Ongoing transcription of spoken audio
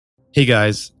Hey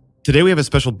guys, today we have a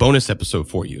special bonus episode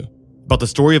for you about the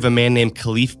story of a man named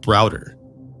Kalief Browder.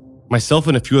 Myself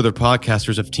and a few other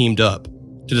podcasters have teamed up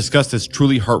to discuss this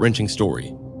truly heart-wrenching story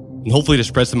and hopefully to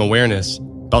spread some awareness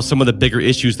about some of the bigger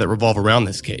issues that revolve around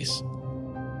this case.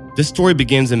 This story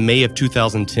begins in May of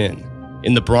 2010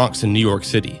 in the Bronx in New York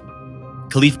City.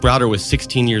 Kalief Browder was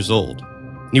 16 years old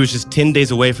and he was just 10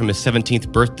 days away from his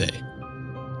 17th birthday.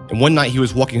 And one night he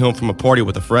was walking home from a party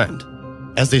with a friend.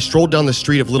 As they strolled down the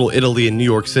street of Little Italy in New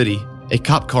York City, a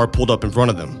cop car pulled up in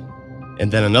front of them, and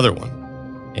then another one,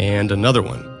 and another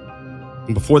one.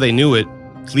 And before they knew it,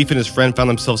 Kalief and his friend found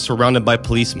themselves surrounded by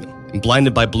policemen and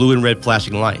blinded by blue and red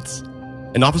flashing lights.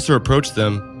 An officer approached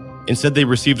them and said they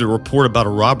received a report about a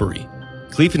robbery.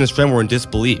 Kalief and his friend were in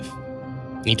disbelief,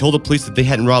 and he told the police that they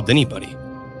hadn't robbed anybody.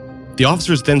 The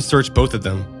officers then searched both of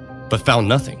them, but found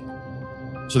nothing.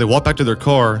 So they walked back to their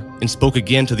car and spoke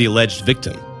again to the alleged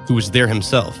victim, who was there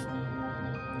himself.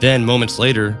 Then, moments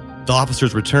later, the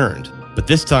officers returned, but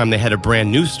this time they had a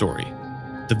brand new story.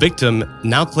 The victim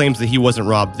now claims that he wasn't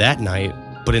robbed that night,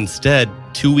 but instead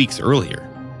 2 weeks earlier.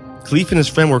 Kalief and his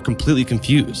friend were completely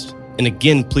confused and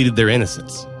again pleaded their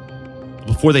innocence.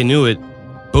 Before they knew it,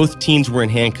 both teens were in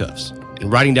handcuffs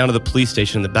and riding down to the police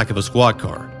station in the back of a squad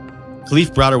car.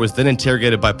 Kalief Browder was then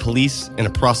interrogated by police and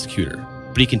a prosecutor,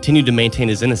 but he continued to maintain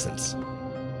his innocence.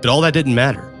 But all that didn't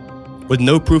matter. With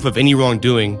no proof of any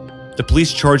wrongdoing, the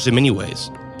police charged him anyways,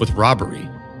 with robbery.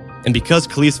 And because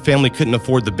Kalief's family couldn't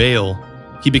afford the bail,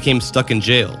 he became stuck in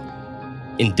jail,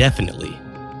 indefinitely.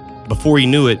 Before he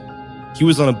knew it, he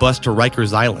was on a bus to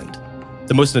Rikers Island,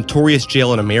 the most notorious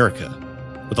jail in America,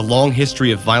 with a long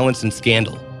history of violence and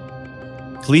scandal.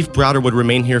 Kalief Browder would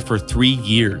remain here for 3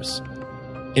 years.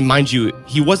 And mind you,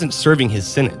 he wasn't serving his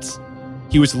sentence.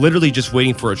 He was literally just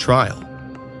waiting for a trial.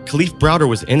 Kalief Browder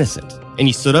was innocent, and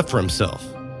he stood up for himself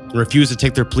and refused to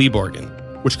take their plea bargain,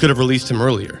 which could have released him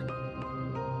earlier.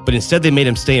 But instead they made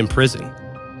him stay in prison,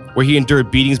 where he endured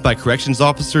beatings by corrections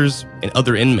officers and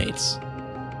other inmates.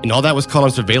 And all that was caught on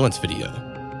surveillance video.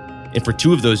 And for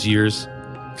 2 of those years,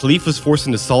 Kalief was forced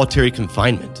into solitary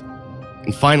confinement.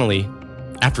 And finally,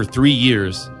 after 3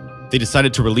 years, they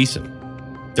decided to release him.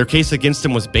 Their case against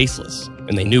him was baseless,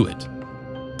 and they knew it.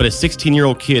 But a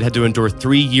 16-year-old kid had to endure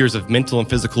 3 years of mental and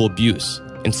physical abuse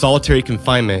and solitary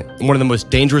confinement in one of the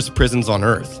most dangerous prisons on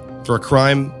earth for a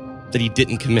crime that he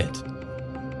didn't commit.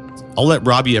 I'll let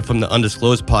Rabia from the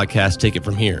Undisclosed podcast take it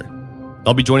from here.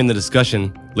 I'll be joining the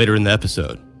discussion later in the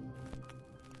episode.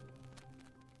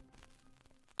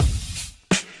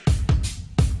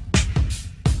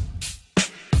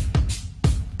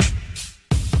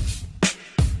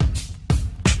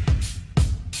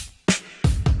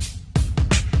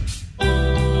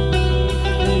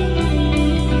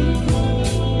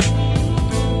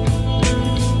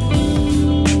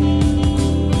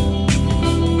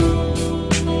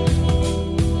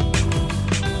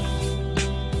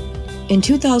 In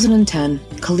 2010,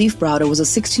 Kalief Browder was a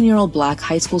 16-year-old black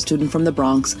high school student from the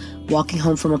Bronx walking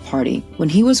home from a party when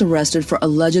he was arrested for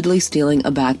allegedly stealing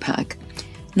a backpack.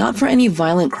 Not for any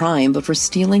violent crime, but for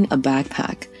stealing a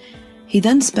backpack. He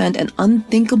then spent an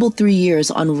unthinkable 3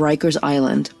 years on Rikers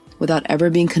Island without ever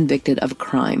being convicted of a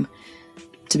crime.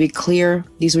 To be clear,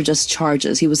 these were just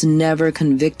charges. He was never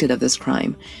convicted of this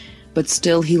crime. But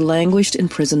still, he languished in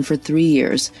prison for 3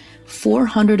 years,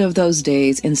 400 of those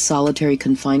days in solitary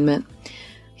confinement.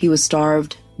 He was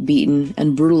starved, beaten,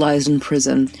 and brutalized in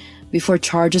prison before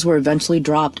charges were eventually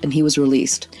dropped and he was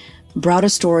released.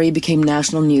 Browder's story became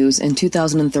national news in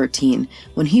 2013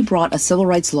 when he brought a civil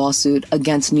rights lawsuit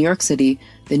against New York City,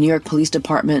 the New York Police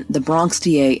Department, the Bronx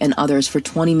DA, and others for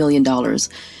 $20 million,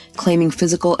 claiming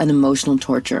physical and emotional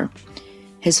torture.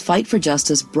 His fight for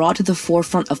justice brought to the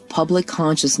forefront of public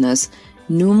consciousness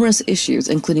numerous issues,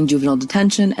 including juvenile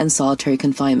detention and solitary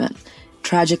confinement.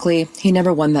 Tragically, he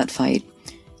never won that fight.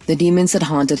 The demons that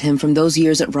haunted him from those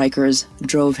years at Rikers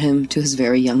drove him to his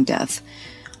very young death.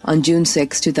 On June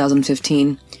 6,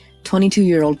 2015,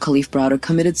 22-year-old Kalief Browder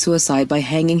committed suicide by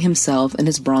hanging himself in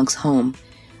his Bronx home.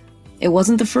 It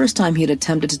wasn't the first time he had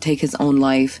attempted to take his own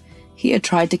life. He had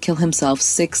tried to kill himself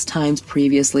 6 times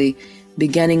previously,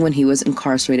 beginning when he was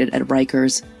incarcerated at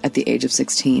Rikers at the age of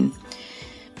 16.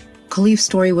 Kalief's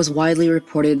story was widely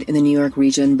reported in the New York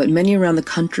region, but many around the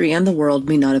country and the world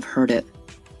may not have heard it.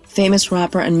 Famous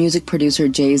rapper and music producer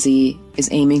Jay-Z is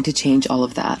aiming to change all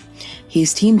of that.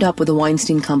 He's teamed up with the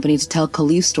Weinstein Company to tell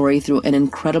Kalief's story through an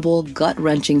incredible,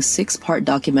 gut-wrenching 6-part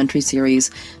documentary series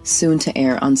soon to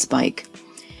air on Spike.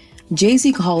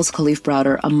 Jay-Z calls Kalief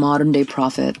Browder a modern-day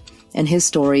prophet, and his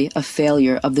story a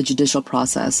failure of the judicial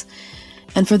process.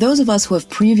 And for those of us who have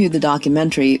previewed the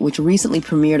documentary, which recently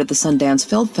premiered at the Sundance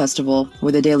Film Festival,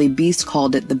 where the Daily Beast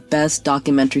called it the best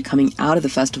documentary coming out of the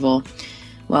festival,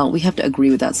 well, we have to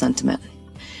agree with that sentiment.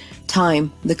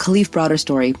 Time, the Kalief Browder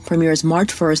story, premieres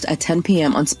March 1st at 10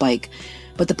 p.m. on Spike,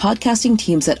 but the podcasting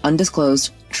teams at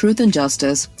Undisclosed, Truth and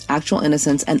Justice, Actual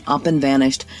Innocence, and Up and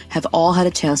Vanished have all had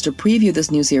a chance to preview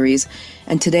this new series,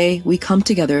 and today we come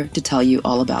together to tell you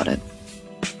all about it.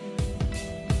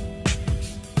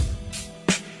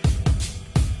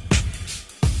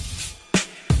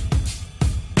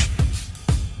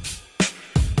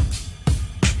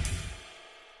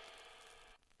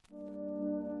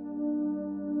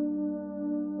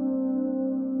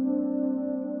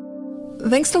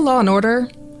 Thanks to Law and Order,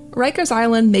 Rikers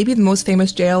Island may be the most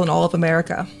famous jail in all of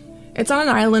America. It's on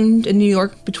an island in New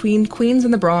York between Queens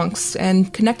and the Bronx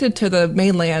and connected to the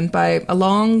mainland by a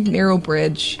long, narrow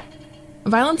bridge.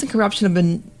 Violence and corruption have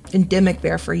been endemic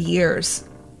there for years.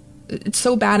 It's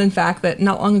so bad, in fact, that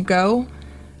not long ago,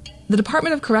 the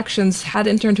Department of Corrections had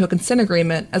entered into a consent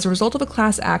agreement as a result of a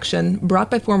class action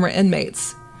brought by former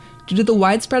inmates due to the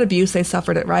widespread abuse they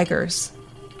suffered at Rikers.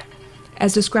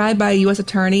 As described by a U.S.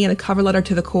 attorney in a cover letter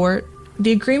to the court,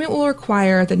 the agreement will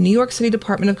require the New York City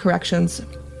Department of Corrections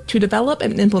to develop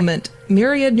and implement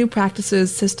myriad new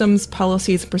practices, systems,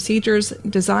 policies, and procedures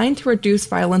designed to reduce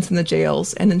violence in the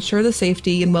jails and ensure the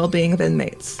safety and well-being of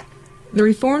inmates. The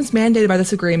reforms mandated by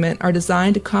this agreement are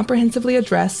designed to comprehensively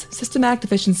address systematic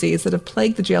deficiencies that have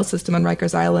plagued the jail system on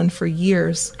Rikers Island for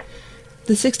years.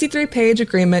 The 63-page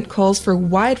agreement calls for a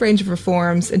wide range of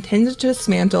reforms intended to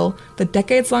dismantle the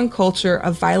decades-long culture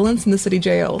of violence in the city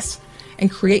jails and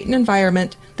create an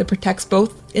environment that protects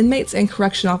both inmates and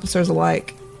correction officers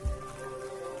alike.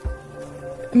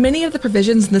 Many of the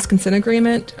provisions in this consent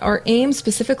agreement are aimed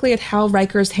specifically at how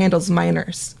Rikers handles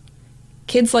minors.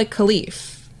 Kids like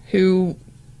Kalief, who,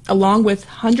 along with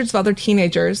hundreds of other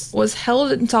teenagers, was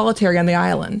held in solitary on the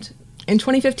island. In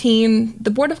 2015, the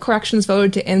Board of Corrections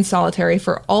voted to end solitary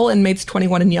for all inmates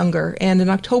 21 and younger, and in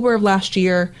October of last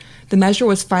year, the measure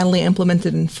was finally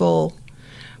implemented in full.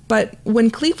 But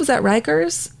when Kalief was at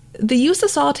Rikers, the use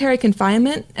of solitary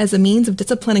confinement as a means of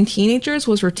disciplining teenagers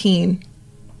was routine.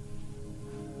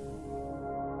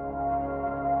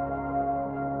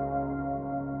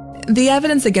 The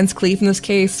evidence against Kalief in this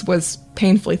case was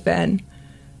painfully thin.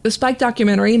 The Spike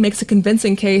documentary makes a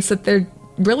convincing case that there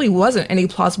really wasn't any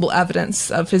plausible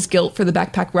evidence of his guilt for the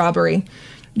backpack robbery,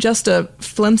 just a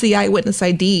flimsy eyewitness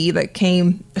ID that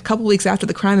came a couple weeks after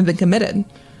the crime had been committed.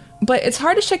 But it's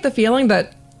hard to shake the feeling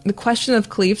that the question of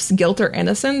Kalief's guilt or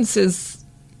innocence is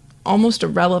almost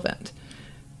irrelevant,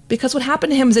 because what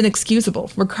happened to him is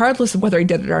inexcusable, regardless of whether he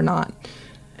did it or not.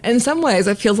 In some ways,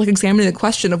 it feels like examining the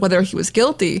question of whether he was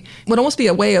guilty would almost be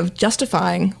a way of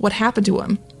justifying what happened to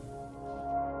him.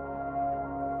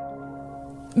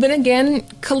 Then again,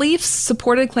 Kalief's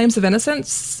supported claims of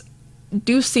innocence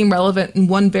do seem relevant in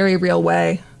one very real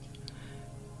way.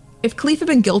 If Kalief had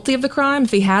been guilty of the crime,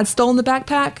 if he had stolen the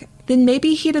backpack, then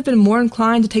maybe he'd have been more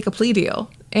inclined to take a plea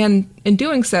deal, and in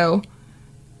doing so,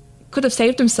 could have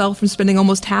saved himself from spending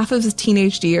almost half of his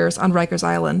teenage years on Rikers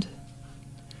Island.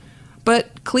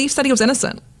 But Kalief said he was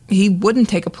innocent. He wouldn't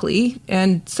take a plea,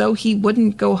 and so he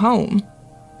wouldn't go home.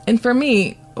 And for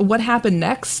me, what happened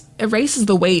next erases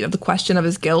the weight of the question of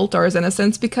his guilt or his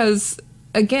innocence because,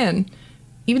 again,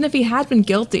 even if he had been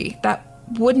guilty, that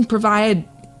wouldn't provide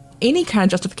any kind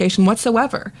of justification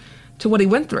whatsoever to what he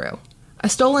went through. A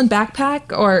stolen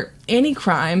backpack or any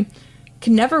crime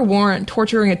can never warrant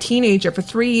torturing a teenager for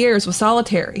 3 years with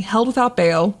solitary, held without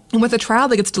bail, and with a trial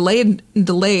that gets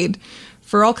delayed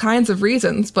for all kinds of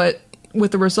reasons, but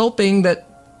with the result being that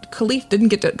Kalief didn't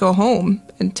get to go home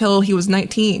until he was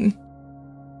 19.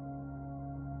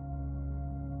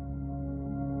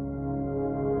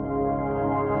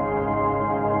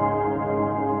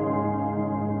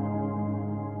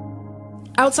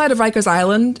 Outside of Rikers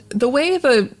Island, the way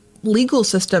the legal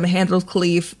system handled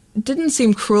Kalief didn't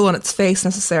seem cruel on its face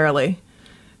necessarily.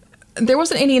 There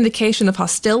wasn't any indication of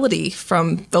hostility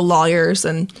from the lawyers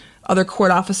and other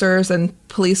court officers and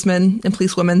policemen and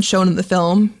policewomen shown in the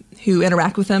film who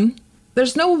interact with him.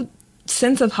 There's no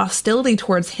sense of hostility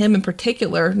towards him in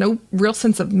particular, no real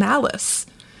sense of malice.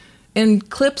 In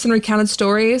clips and recounted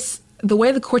stories, the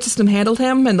way the court system handled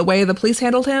him and the way the police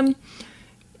handled him,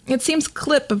 it seems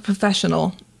clip but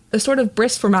professional, a sort of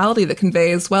brisk formality that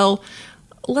conveys, well,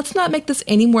 let's not make this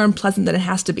any more unpleasant than it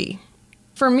has to be.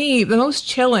 For me, the most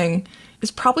chilling is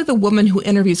probably the woman who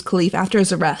interviews Kalief after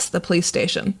his arrest at the police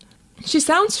station. She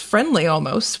sounds friendly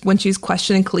almost when she's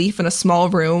questioning Kalief in a small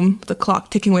room, with the clock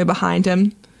ticking away behind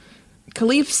him.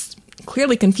 Kalief's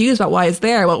clearly confused about why he's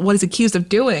there, about what he's accused of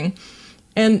doing,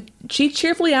 And she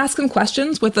cheerfully asks him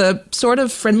questions with a sort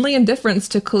of friendly indifference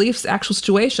to Kalief's actual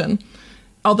situation.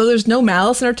 Although there's no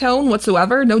malice in her tone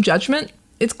whatsoever, no judgment,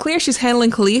 it's clear she's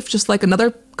handling Kalief just like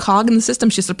another cog in the system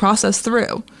she has to process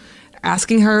through,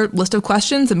 asking her list of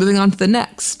questions and moving on to the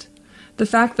next. The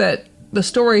fact that the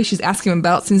story she's asking him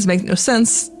about seems to make no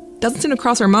sense doesn't seem to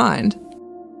cross her mind.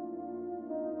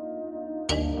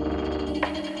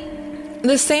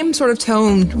 This same sort of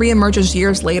tone reemerges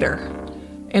years later,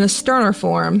 in a sterner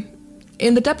form,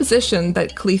 in the deposition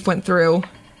that Kalief went through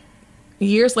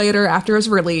years later after his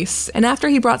release, and after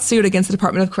he brought suit against the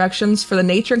Department of Corrections for the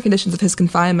nature and conditions of his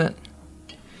confinement.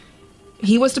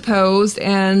 He was deposed,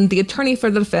 and the attorney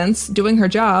for the defense, doing her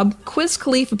job, quizzed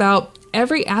Kalief about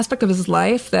every aspect of his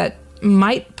life that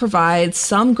might provide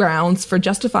some grounds for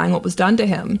justifying what was done to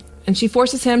him. And she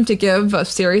forces him to give a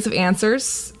series of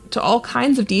answers to all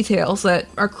kinds of details that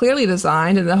are clearly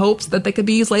designed in the hopes that they could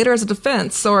be used later as a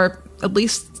defense, or at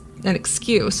least an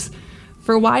excuse,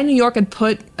 for why New York had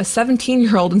put a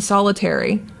 17-year-old in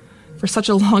solitary for such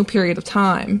a long period of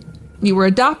time. You were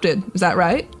adopted, is that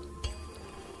right?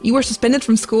 You were suspended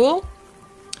from school?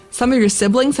 Some of your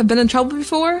siblings have been in trouble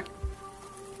before?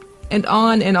 And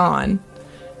on and on.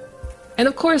 And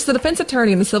of course, the defense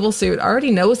attorney in the civil suit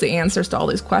already knows the answers to all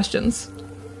these questions.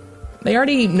 They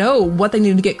already know what they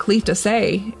need to get Kalief to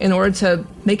say in order to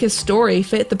make his story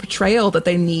fit the portrayal that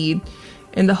they need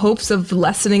in the hopes of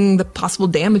lessening the possible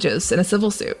damages in a civil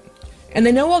suit. And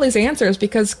they know all these answers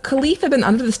because Kalief had been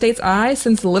under the state's eye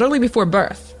since literally before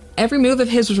birth. Every move of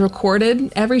his was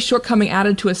recorded, every shortcoming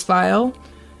added to his file.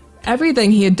 Everything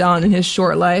he had done in his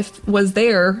short life was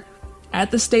there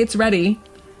at the state's ready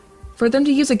for them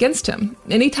to use against him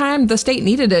anytime the state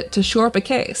needed it to shore up a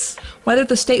case. Whether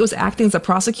the state was acting as a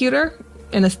prosecutor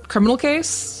in a criminal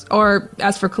case, or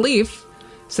as for Kalief,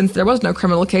 since there was no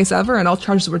criminal case ever and all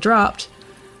charges were dropped,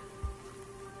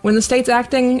 when the state's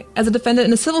acting as a defendant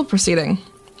in a civil proceeding,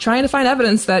 trying to find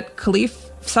evidence that Kalief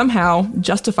somehow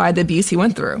justified the abuse he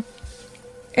went through.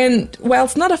 And while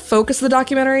it's not a focus of the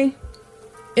documentary,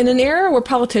 in an era where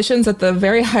politicians at the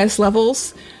very highest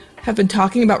levels have been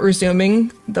talking about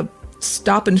resuming the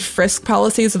stop and frisk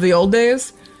policies of the old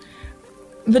days,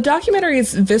 the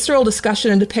documentary's visceral discussion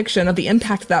and depiction of the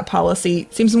impact of that policy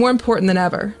seems more important than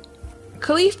ever.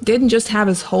 Kalief didn't just have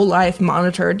his whole life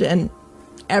monitored and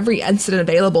every incident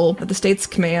available at the state's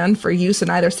command for use in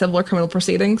either civil or criminal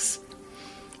proceedings.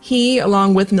 He,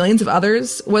 along with millions of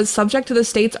others, was subject to the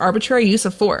state's arbitrary use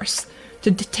of force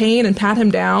to detain and pat him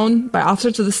down by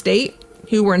officers of the state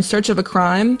who were in search of a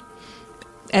crime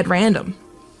at random.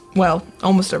 Well,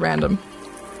 almost at random.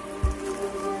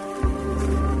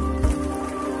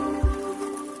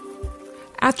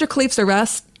 After Kalief's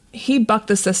arrest, he bucked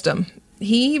the system.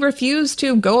 He refused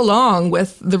to go along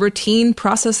with the routine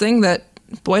processing that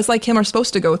boys like him are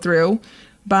supposed to go through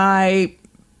by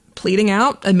pleading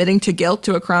out, admitting to guilt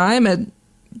to a crime, and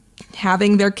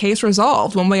having their case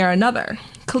resolved one way or another.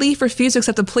 Kalief refused to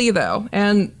accept a plea, though,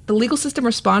 and the legal system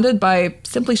responded by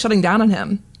simply shutting down on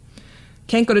him.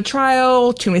 Can't go to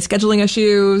trial, too many scheduling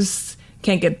issues,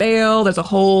 can't get bail, there's a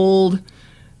hold.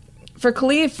 For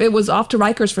Kalief, it was off to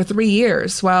Rikers for 3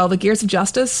 years, while the gears of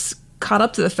justice caught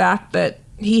up to the fact that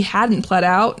he hadn't pled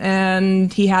out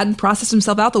and he hadn't processed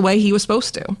himself out the way he was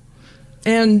supposed to.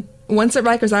 And once at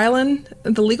Rikers Island,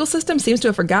 the legal system seems to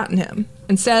have forgotten him.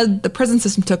 Instead, the prison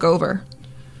system took over.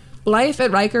 Life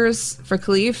at Rikers for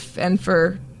Kalief and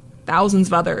for thousands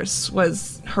of others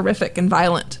was horrific and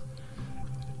violent.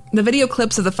 The video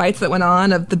clips of the fights that went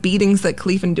on, of the beatings that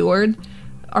Kalief endured,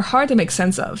 are hard to make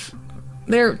sense of.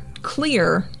 They're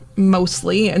clear,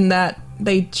 mostly, in that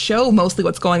they show mostly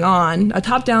what's going on, a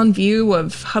top-down view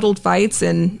of huddled fights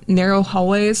in narrow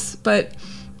hallways, but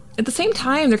at the same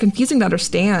time, they're confusing to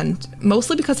understand,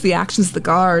 mostly because of the actions of the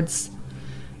guards.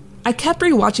 I kept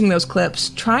rewatching those clips,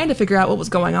 trying to figure out what was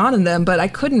going on in them, but I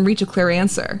couldn't reach a clear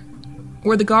answer.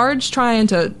 Were the guards trying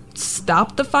to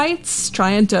stop the fights,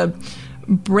 trying to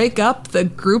break up the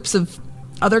groups of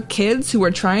other kids who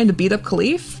were trying to beat up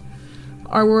Kalief?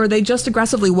 Or were they just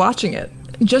aggressively watching it,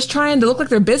 just trying to look like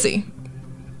they're busy?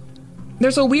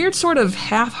 There's a weird sort of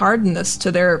half-heartedness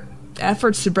to their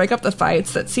efforts to break up the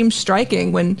fights that seems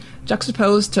striking when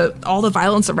juxtaposed to all the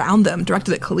violence around them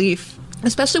directed at Kalief,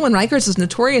 especially when Rikers is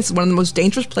notorious as one of the most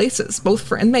dangerous places, both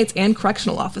for inmates and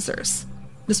correctional officers.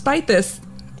 Despite this,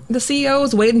 the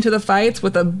CEOs wade into the fights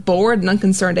with a bored and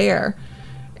unconcerned air,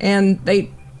 and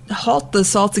they halt the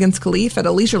assaults against Kalief at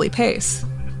a leisurely pace.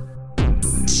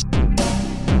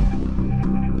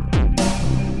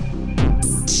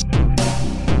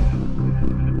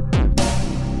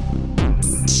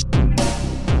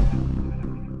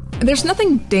 There's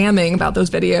nothing damning about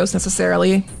those videos,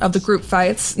 necessarily, of the group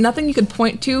fights. Nothing you could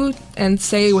point to and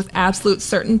say with absolute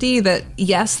certainty that,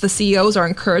 yes, the CEOs are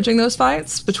encouraging those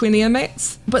fights between the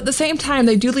inmates. But at the same time,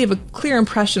 they do leave a clear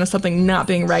impression of something not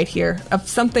being right here, of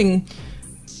something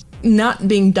not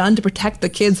being done to protect the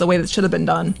kids the way that should have been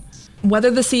done.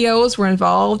 Whether the CEOs were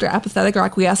involved or apathetic or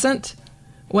acquiescent,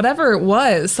 whatever it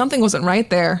was, something wasn't right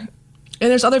there.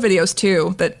 And there's other videos,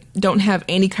 too, that don't have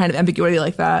any kind of ambiguity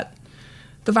like that.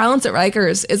 The violence at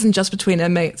Rikers isn't just between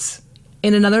inmates.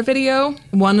 In another video,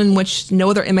 one in which no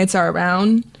other inmates are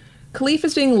around, Kalief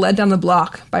is being led down the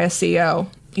block by a CEO.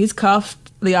 He's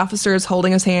cuffed, the officer is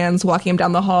holding his hands, walking him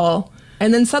down the hall.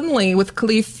 And then suddenly, with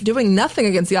Kalief doing nothing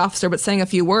against the officer but saying a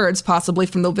few words, possibly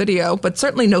from the video, but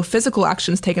certainly no physical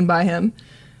actions taken by him,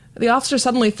 the officer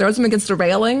suddenly throws him against a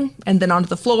railing, and then onto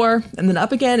the floor, and then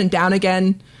up again and down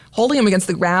again, holding him against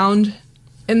the ground.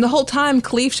 And the whole time,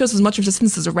 Kalief shows as much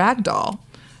resistance as a rag doll,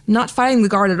 not fighting the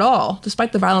guard at all,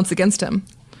 despite the violence against him.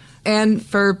 And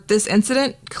for this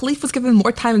incident, Kalief was given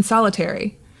more time in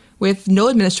solitary, with no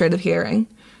administrative hearing,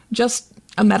 just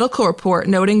a medical report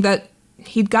noting that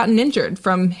he'd gotten injured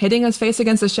from hitting his face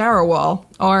against a shower wall,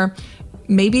 or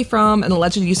maybe from an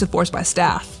alleged use of force by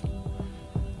staff.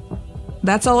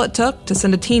 That's all it took to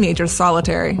send a teenager to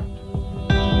solitary.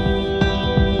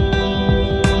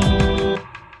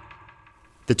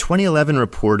 The 2011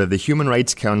 report of the Human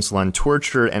Rights Council on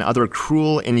Torture and Other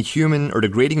Cruel, Inhuman, or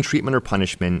Degrading Treatment or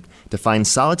Punishment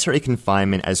defines solitary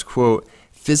confinement as, quote,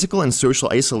 physical and social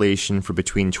isolation for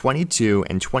between 22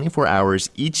 and 24 hours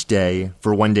each day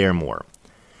for 1 day or more.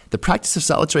 The practice of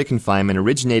solitary confinement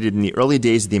originated in the early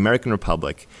days of the American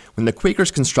Republic, when the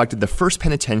Quakers constructed the first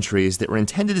penitentiaries that were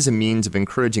intended as a means of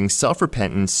encouraging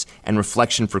self-repentance and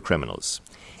reflection for criminals.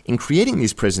 In creating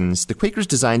these prisons, the Quakers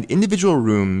designed individual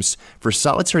rooms for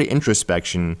solitary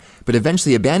introspection, but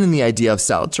eventually abandoned the idea of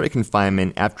solitary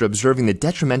confinement after observing the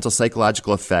detrimental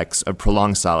psychological effects of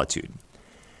prolonged solitude.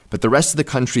 But the rest of the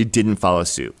country didn't follow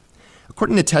suit.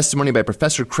 According to testimony by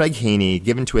Professor Craig Haney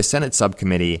given to a Senate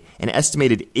subcommittee, an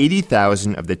estimated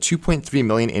 80,000 of the 2.3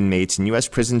 million inmates in U.S.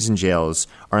 prisons and jails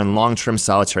are in long-term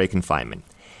solitary confinement.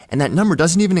 And that number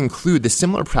doesn't even include the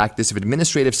similar practice of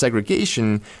administrative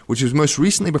segregation, which was most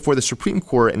recently before the Supreme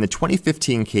Court in the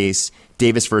 2015 case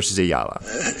Davis versus Ayala.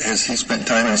 Has he spent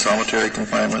time in solitary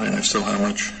confinement, and if so, how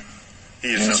much?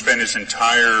 He has spent his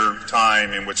entire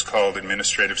time in what's called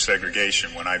administrative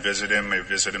segregation. When I visit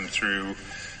him through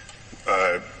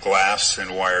glass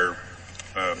and wire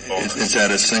bars. Is that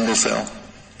a single cell?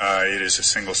 It is a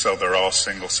single cell. They're all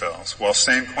single cells. While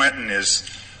San Quentin is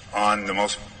on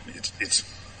it's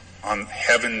on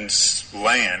heaven's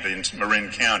land in Marin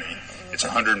County. It's a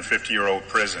 150-year-old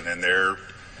prison, and their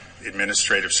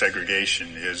administrative segregation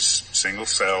is single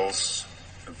cells,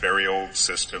 a very old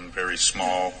system, very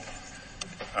small,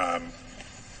 and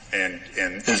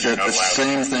is that the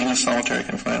same thing as solitary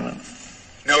confinement?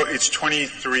 No, it's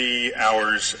 23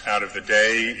 hours out of the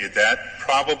day. That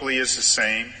probably is the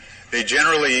same. They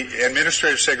generally,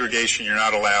 administrative segregation, you're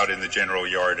not allowed in the general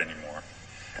yard anymore.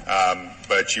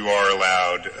 But you are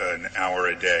allowed an hour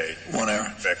a day. 1 hour.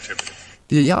 Effectively.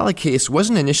 The Ayala case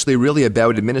wasn't initially really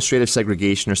about administrative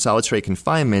segregation or solitary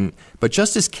confinement, but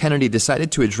Justice Kennedy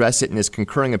decided to address it in his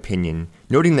concurring opinion,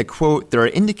 noting that, quote, there are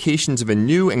indications of a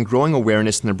new and growing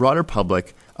awareness in the broader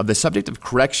public of the subject of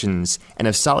corrections and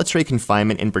of solitary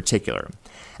confinement in particular.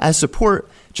 As support,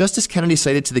 Justice Kennedy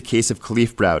cited to the case of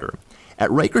Kalief Browder. At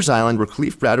Rikers Island, where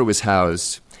Kalief Browder was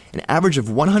housed, an average of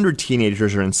 100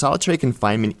 teenagers are in solitary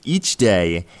confinement each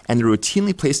day, and they're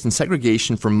routinely placed in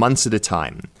segregation for months at a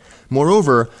time.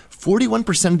 Moreover,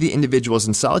 41% of the individuals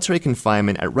in solitary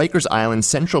confinement at Rikers Island's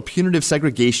Central Punitive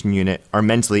Segregation Unit are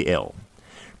mentally ill.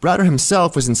 Browder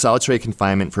himself was in solitary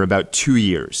confinement for about 2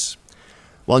 years.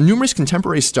 While numerous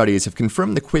contemporary studies have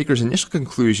confirmed the Quakers' initial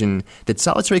conclusion that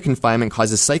solitary confinement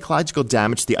causes psychological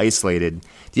damage to the isolated,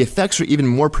 the effects are even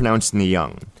more pronounced in the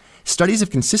young. Studies have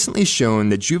consistently shown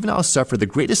that juveniles suffer the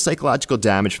greatest psychological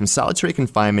damage from solitary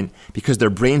confinement because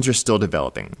their brains are still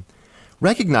developing.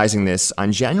 Recognizing this,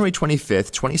 on January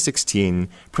 25, 2016,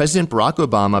 President Barack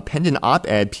Obama penned an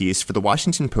op-ed piece for the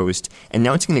Washington Post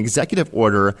announcing an executive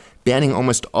order banning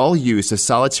almost all use of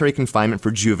solitary confinement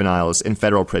for juveniles in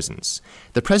federal prisons.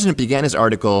 The president began his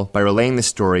article by relaying the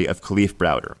story of Kalief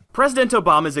Browder. President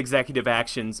Obama's executive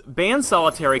actions ban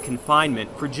solitary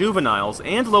confinement for juveniles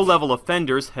and low-level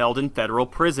offenders held in federal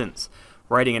prisons.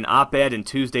 Writing an op-ed in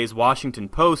Tuesday's Washington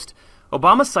Post,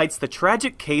 Obama cites the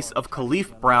tragic case of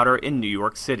Kalief Browder in New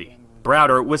York City.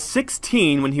 Browder was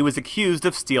 16 when he was accused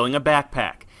of stealing a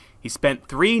backpack. He spent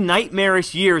 3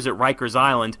 nightmarish years at Rikers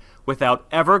Island without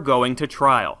ever going to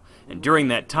trial. and during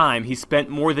that time he spent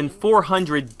more than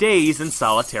 400 days in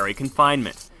solitary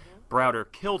confinement. Browder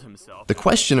killed himself. The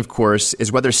question, of course,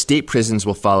 is whether state prisons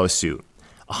will follow suit.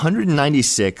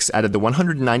 196 out of the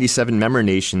 197 member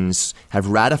nations have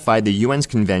ratified the UN's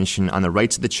Convention on the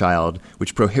Rights of the Child,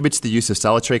 which prohibits the use of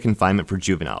solitary confinement for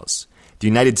juveniles. The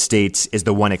United States is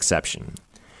the one exception.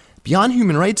 Beyond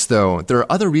human rights, though, there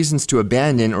are other reasons to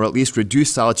abandon or at least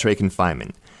reduce solitary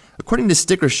confinement. According to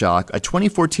Sticker Shock, a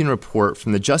 2014 report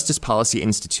from the Justice Policy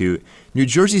Institute, New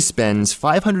Jersey spends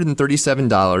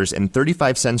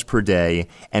 $537.35 per day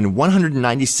and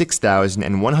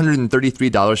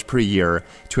 $196,133 per year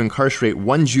to incarcerate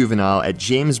one juvenile at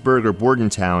Jamesburg or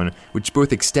Bordentown, which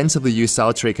both extensively use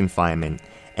solitary confinement,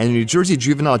 and the New Jersey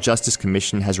Juvenile Justice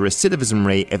Commission has a recidivism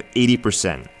rate of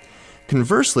 80%.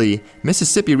 Conversely,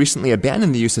 Mississippi recently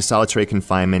abandoned the use of solitary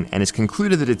confinement and has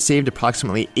concluded that it saved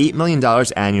approximately $8 million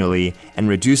annually and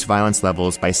reduced violence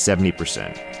levels by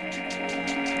 70%.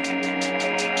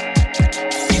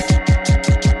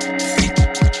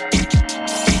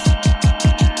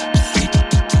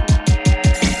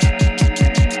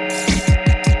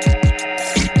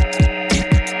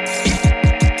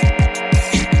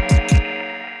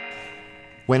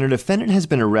 When a defendant has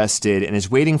been arrested and is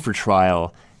waiting for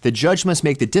trial, the judge must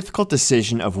make the difficult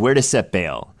decision of where to set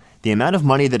bail, the amount of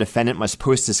money the defendant must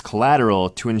post as collateral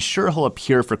to ensure he'll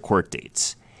appear for court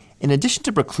dates. In addition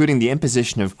to precluding the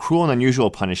imposition of cruel and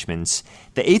unusual punishments,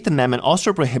 the Eighth Amendment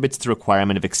also prohibits the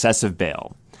requirement of excessive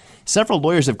bail. Several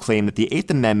lawyers have claimed that the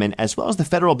Eighth Amendment, as well as the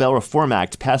Federal Bail Reform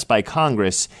Act passed by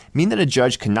Congress, mean that a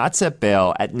judge cannot set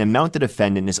bail at an amount the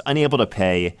defendant is unable to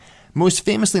pay, most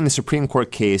famously in the Supreme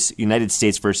Court case United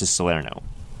States v. Salerno.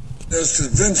 Justice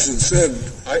Vincent said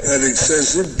that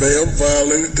excessive bail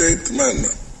violated the Eighth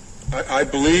Amendment. I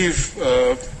believe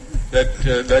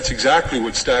that that's exactly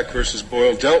what Stack versus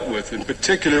Boyle dealt with, in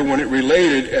particular when it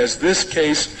related, as this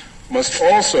case must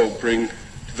also bring to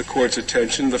the court's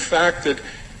attention, the fact that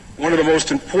one of the most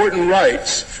important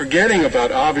rights, forgetting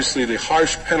about obviously the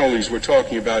harsh penalties we're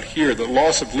talking about here, the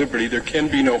loss of liberty, there can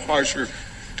be no harsher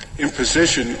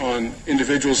imposition on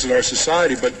individuals in our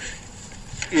society, but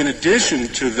in addition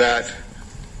to that,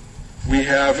 we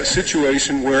have a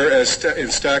situation where, as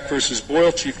in Stack versus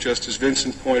Boyle, Chief Justice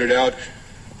Vincent pointed out,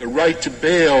 the right to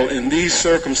bail in these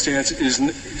circumstances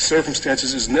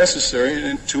is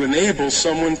necessary to enable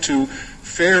someone to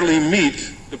fairly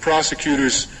meet the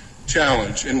prosecutor's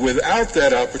challenge. And without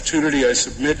that opportunity, I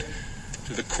submit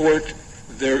to the court,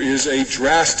 there is a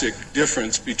drastic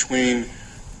difference between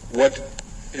what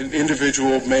an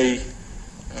individual may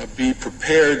be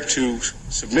prepared to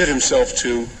submit himself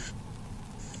to.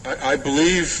 I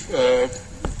believe that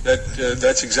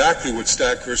that's exactly what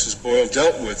Stack versus Boyle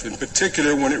dealt with, in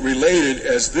particular when it related,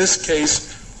 as this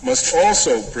case must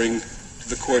also bring to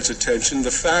the court's attention,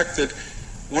 the fact that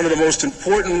one of the most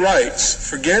important rights,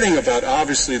 forgetting about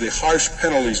obviously the harsh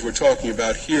penalties we're talking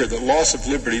about here, the loss of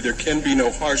liberty, there can be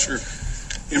no harsher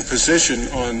imposition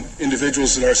on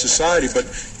individuals in our society, but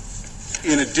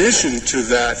in addition to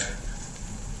that,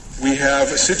 we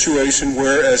have a situation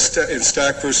where, as in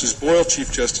Stack versus Boyle,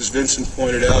 Chief Justice Vincent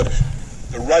pointed out,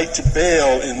 the right to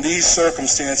bail in these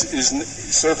circumstances is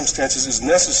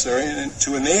necessary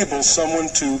to enable someone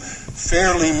to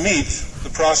fairly meet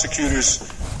the prosecutor's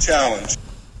challenge.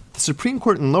 The Supreme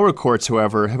Court and lower courts,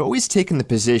 however, have always taken the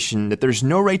position that there's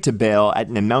no right to bail at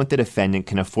an amount the defendant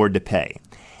can afford to pay.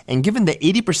 And given that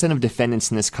 80% of defendants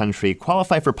in this country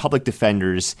qualify for public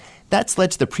defenders, that's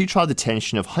led to the pretrial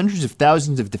detention of hundreds of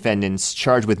thousands of defendants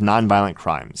charged with nonviolent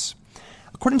crimes.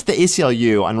 According to the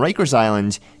ACLU, on Rikers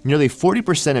Island, nearly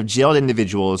 40% of jailed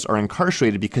individuals are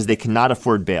incarcerated because they cannot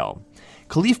afford bail.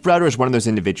 Kalief Browder is one of those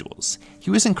individuals. He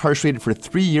was incarcerated for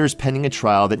 3 years pending a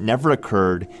trial that never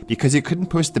occurred because he couldn't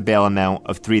post the bail amount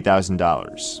of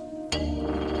 $3,000.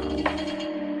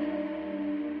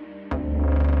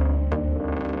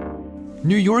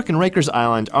 New York and Rikers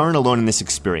Island aren't alone in this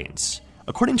experience.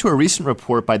 According to a recent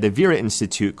report by the Vera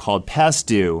Institute called Past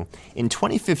Due, in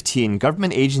 2015,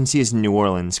 government agencies in New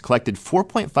Orleans collected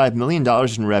 $4.5 million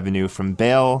in revenue from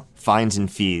bail, fines,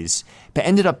 and fees, but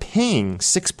ended up paying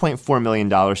 $6.4 million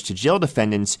to jail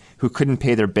defendants who couldn't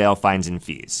pay their bail, fines, and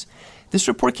fees. This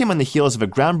report came on the heels of a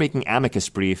groundbreaking amicus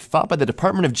brief filed by the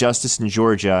Department of Justice in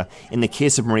Georgia in the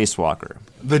case of Maurice Walker.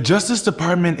 The Justice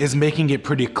Department is making it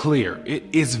pretty clear it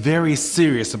is very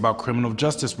serious about criminal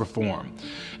justice reform.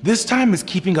 This time it's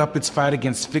keeping up its fight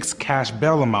against fixed cash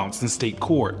bail amounts in state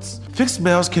courts. Fixed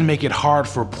bails can make it hard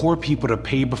for poor people to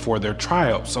pay before their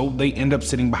trial, so they end up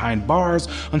sitting behind bars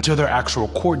until their actual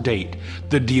court date.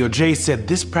 The DOJ said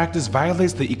this practice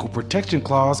violates the Equal Protection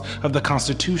Clause of the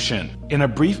Constitution. In a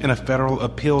brief in a federal federal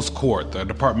appeals court. The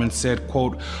department said,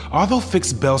 quote, although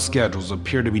fixed bail schedules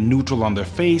appear to be neutral on their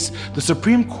face, the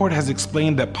Supreme Court has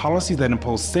explained that policies that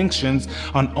impose sanctions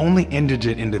on only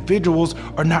indigent individuals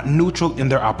are not neutral in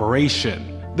their operation.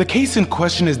 The case in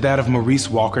question is that of Maurice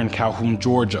Walker in Calhoun,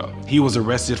 Georgia. He was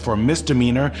arrested for a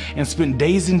misdemeanor and spent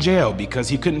days in jail because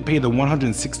he couldn't pay the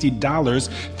 $160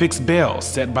 fixed bail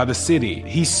set by the city.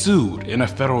 He sued, and a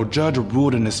federal judge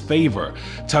ruled in his favor,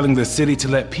 telling the city to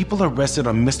let people arrested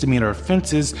on misdemeanor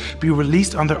offenses be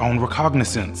released on their own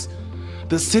recognizance.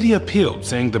 The city appealed,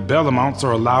 saying the bail amounts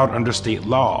are allowed under state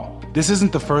law. This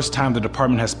isn't the first time the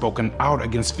department has spoken out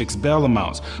against fixed bail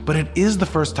amounts, but it is the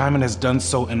first time it has done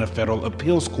so in a federal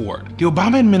appeals court. The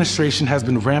Obama administration has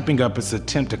been ramping up its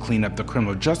attempt to clean up the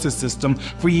criminal justice system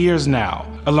for years now.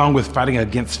 Along with fighting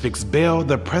against fixed bail,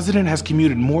 the president has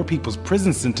commuted more people's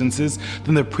prison sentences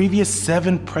than the previous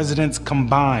 7 presidents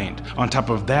combined. On top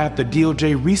of that, the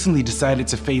DOJ recently decided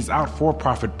to phase out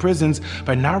for-profit prisons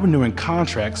by not renewing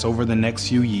contracts over the next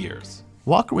few years.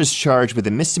 Walker was charged with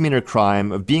a misdemeanor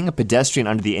crime of being a pedestrian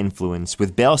under the influence,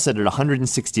 with bail set at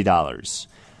 $160.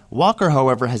 Walker,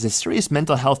 however, has a serious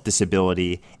mental health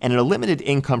disability and a limited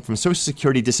income from Social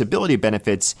Security disability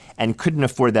benefits and couldn't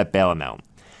afford that bail amount.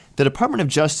 The Department of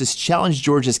Justice challenged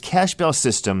Georgia's cash bail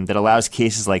system that allows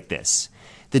cases like this.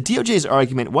 The DOJ's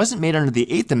argument wasn't made under the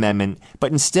 8th Amendment,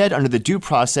 but instead under the Due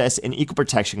Process and Equal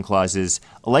Protection Clauses,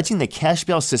 alleging that cash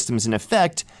bail systems in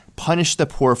effect punish the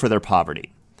poor for their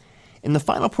poverty. In the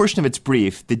final portion of its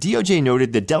brief, the DOJ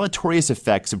noted the deleterious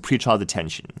effects of pretrial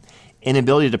detention,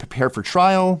 inability to prepare for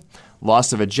trial,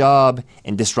 loss of a job,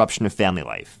 and disruption of family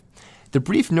life. The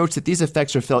brief notes that these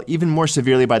effects are felt even more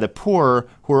severely by the poor,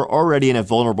 who are already in a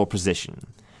vulnerable position.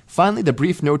 Finally, the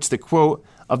brief notes that, quote,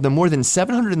 of the more than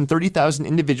 730,000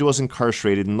 individuals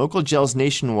incarcerated in local jails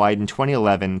nationwide in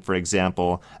 2011, for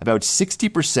example, about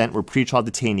 60% were pretrial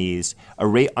detainees, a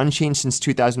rate unchanged since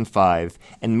 2005,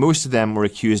 and most of them were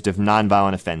accused of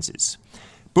nonviolent offenses.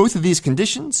 Both of these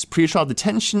conditions, pretrial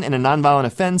detention and a nonviolent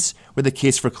offense, were the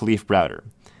case for Kalief Browder.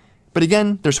 But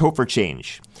again, there's hope for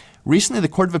change. Recently, the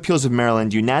Court of Appeals of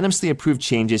Maryland unanimously approved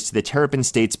changes to the Terrapin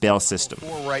State's bail system.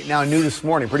 Right now, new this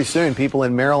morning, pretty soon, people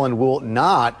in Maryland will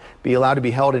not be allowed to be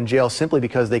held in jail simply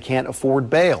because they can't afford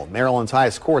bail. Maryland's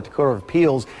highest court, the Court of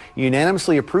Appeals,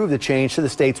 unanimously approved the change to the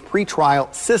state's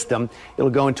pretrial system. It'll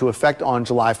go into effect on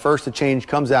July 1st. The change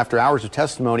comes after hours of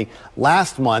testimony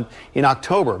last month. In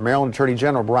October, Maryland Attorney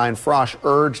General Brian Frosh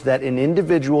urged that an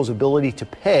individual's ability to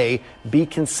pay be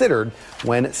considered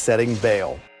when setting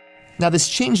bail. Now, this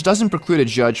change doesn't preclude a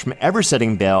judge from ever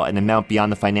setting bail an amount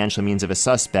beyond the financial means of a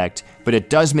suspect, but it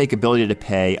does make ability to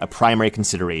pay a primary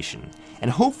consideration.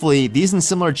 And hopefully, these and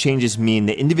similar changes mean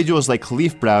that individuals like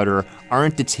Kalief Browder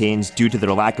aren't detained due to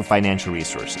their lack of financial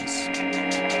resources.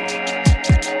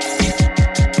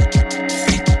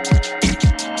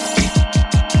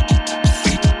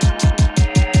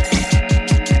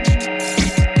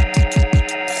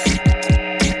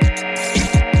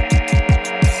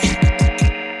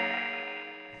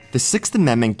 The Sixth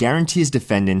Amendment guarantees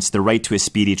defendants the right to a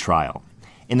speedy trial.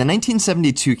 In the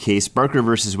 1972 case Barker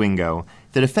v. Wingo,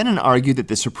 the defendant argued that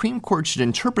the Supreme Court should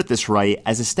interpret this right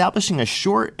as establishing a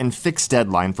short and fixed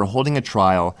deadline for holding a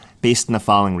trial based on the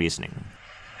following reasoning.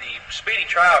 The speedy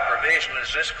trial provision,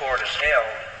 as this court has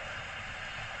held,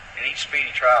 in each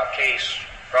speedy trial case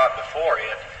brought before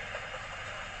it,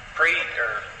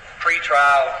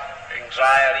 pre-trial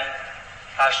anxiety,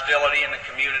 hostility in the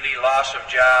community, loss of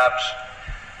jobs,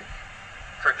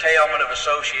 curtailment of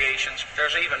associations.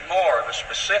 There's even more of a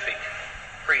specific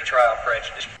pretrial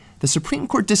prejudice. The Supreme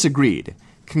Court disagreed,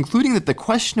 concluding that the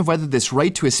question of whether this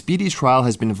right to a speedy trial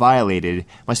has been violated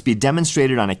must be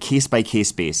demonstrated on a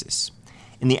case-by-case basis.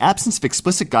 In the absence of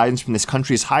explicit guidance from this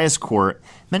country's highest court,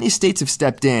 many states have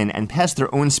stepped in and passed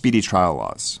their own speedy trial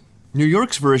laws. New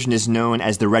York's version is known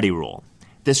as the Ready Rule.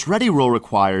 This Ready Rule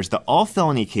requires that all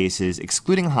felony cases,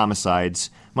 excluding homicides,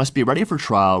 must be ready for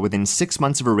trial within 6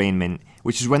 months of arraignment,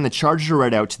 which is when the charges are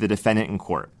read out to the defendant in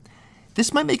court.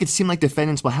 This might make it seem like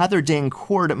defendants will have their day in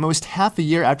court at most half a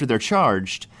year after they're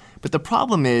charged, but the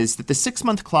problem is that the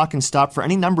 6-month clock can stop for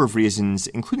any number of reasons,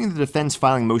 including the defense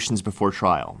filing motions before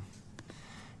trial.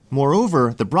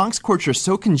 Moreover, the Bronx courts are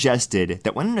so congested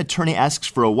that when an attorney asks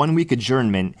for a 1-week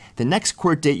adjournment, the next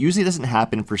court date usually doesn't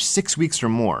happen for 6 weeks or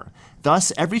more.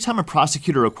 Thus, every time a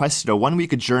prosecutor requested a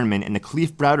 1-week adjournment in the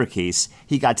Kalief Browder case,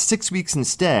 he got 6 weeks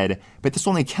instead, but this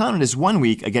only counted as 1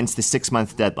 week against the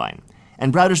 6-month deadline.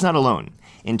 And Browder's not alone.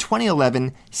 In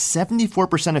 2011,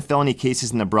 74% of felony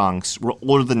cases in the Bronx were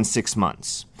older than 6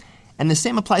 months. And the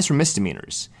same applies for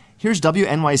misdemeanors. Here's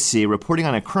WNYC reporting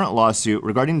on a current lawsuit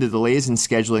regarding the delays in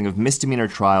scheduling of misdemeanor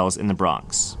trials in the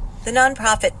Bronx. The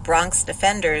nonprofit Bronx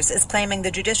Defenders is claiming the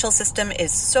judicial system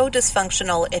is so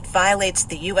dysfunctional it violates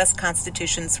the U.S.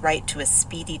 Constitution's right to a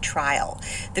speedy trial.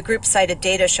 The group cited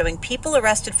data showing people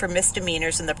arrested for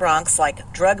misdemeanors in the Bronx,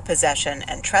 like drug possession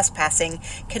and trespassing,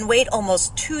 can wait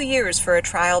almost 2 years for a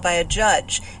trial by a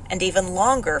judge, and even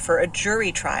longer for a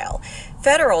jury trial.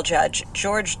 Federal Judge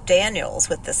George Daniels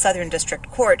with the Southern District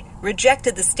Court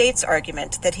rejected the state's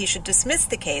argument that he should dismiss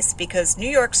the case because New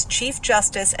York's Chief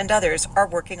Justice and others are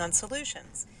working on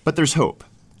solutions. But there's hope.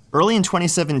 Early in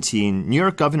 2017, New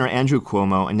York Governor Andrew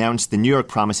Cuomo announced the New York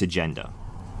Promise Agenda.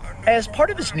 As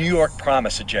part of his New York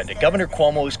Promise agenda, Governor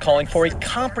Cuomo is calling for a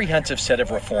comprehensive set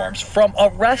of reforms from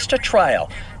arrest to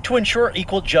trial to ensure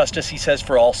equal justice, he says,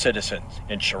 for all citizens,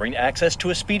 ensuring access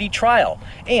to a speedy trial,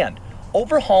 and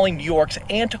overhauling New York's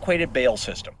antiquated bail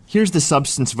system. Here's the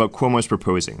substance of what Cuomo is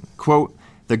proposing. Quote,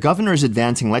 the governor is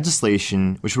advancing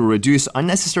legislation which will reduce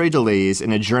unnecessary delays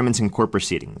and adjournments in court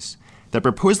proceedings. The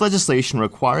proposed legislation will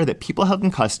require that people held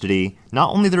in custody,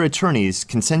 not only their attorneys,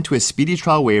 consent to a speedy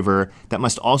trial waiver that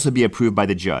must also be approved by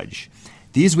the judge.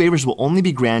 These waivers will only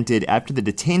be granted after the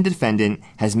detained defendant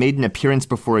has made an appearance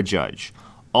before a judge.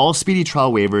 All speedy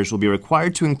trial waivers will be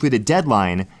required to include a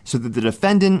deadline so that the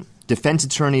defendant, defense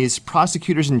attorneys,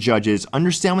 prosecutors, and judges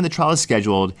understand when the trial is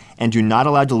scheduled and do not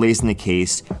allow delays in the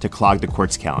case to clog the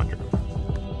court's calendar.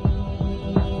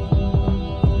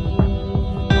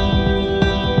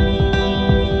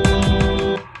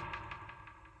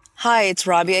 Hi, it's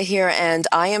Rabia here, and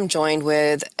I am joined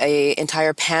with an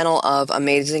entire panel of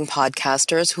amazing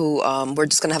podcasters who we're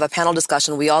just going to have a panel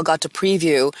discussion. We all got to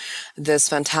preview this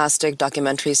fantastic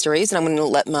documentary series, and I'm going to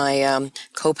let my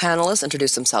co-panelists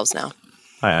introduce themselves now.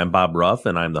 Hi, I'm Bob Ruff,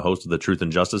 and I'm the host of the Truth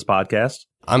and Justice podcast.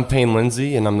 I'm Payne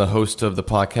Lindsey, and I'm the host of the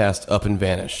podcast Up and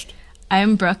Vanished.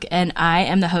 I'm Brooke, and I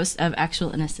am the host of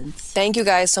Actual Innocence. Thank you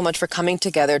guys so much for coming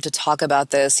together to talk about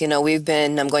this. You know, we've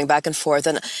been going back and forth,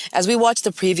 and as we watched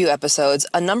the preview episodes,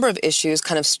 a number of issues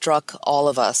kind of struck all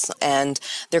of us, and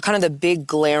they're kind of the big,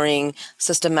 glaring,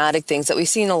 systematic things that we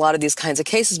see in a lot of these kinds of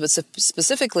cases, but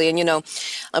specifically, and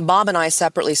Bob and I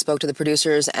separately spoke to the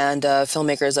producers and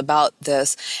filmmakers about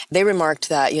this. They remarked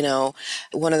that,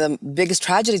 one of the biggest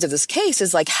tragedies of this case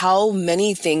is how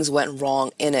many things went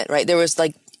wrong in it, right? There was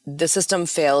the system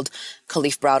failed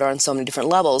Kalief Browder on so many different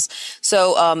levels.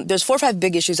 So there's 4 or 5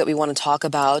 big issues that we want to talk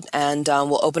about, and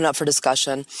we'll open it up for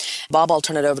discussion. Bob, I'll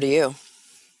turn it over to you.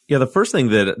 Yeah, the first thing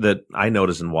that I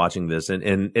noticed in watching this,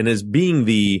 and as being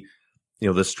the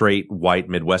straight white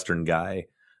Midwestern guy,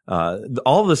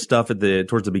 all of the stuff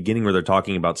towards the beginning where they're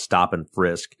talking about stop and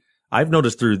frisk, I've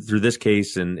noticed through this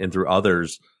case and through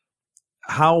others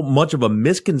how much of a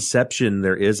misconception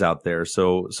there is out there.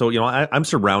 So I'm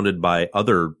surrounded by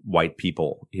other white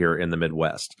people here in the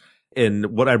Midwest. And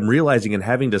what I'm realizing and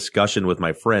having discussion with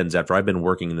my friends after I've been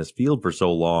working in this field for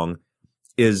so long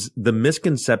is the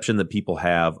misconception that people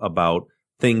have about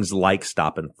things like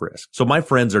stop and frisk. So my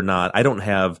friends I don't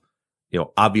have,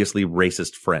 obviously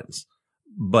racist friends,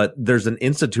 but there's an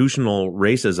institutional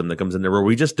racism that comes in there where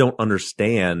we just don't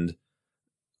understand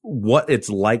what it's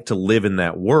like to live in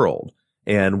that world.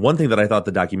 And one thing that I thought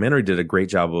the documentary did a great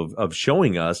job of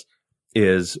showing us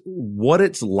is what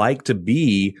it's like to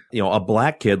be, a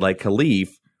black kid like Kalief,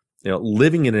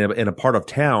 living in a part of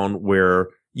town where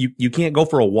you can't go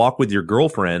for a walk with your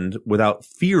girlfriend without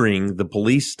fearing the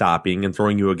police stopping and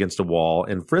throwing you against a wall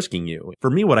and frisking you. For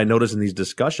me, what I noticed in these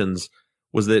discussions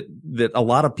was that a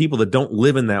lot of people that don't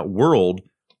live in that world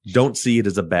don't see it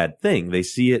as a bad thing. They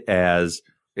see it as,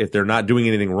 if they're not doing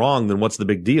anything wrong, then what's the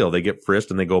big deal? They get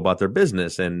frisked and they go about their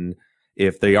business. And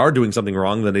if they are doing something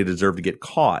wrong, then they deserve to get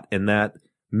caught. And that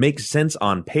makes sense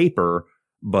on paper.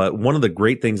 But one of the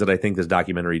great things that I think this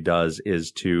documentary does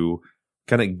is to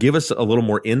kind of give us a little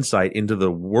more insight into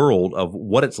the world of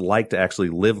what it's like to actually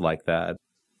live like that.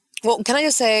 Well, can I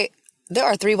just say, there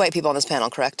are 3 white people on this panel,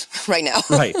 correct? Right now.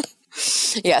 Right.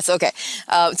 Yes, okay.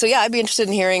 So yeah, I'd be interested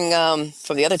in hearing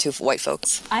from the other 2 white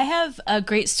folks. I have a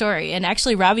great story, and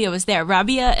actually Rabia was there.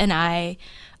 Rabia and I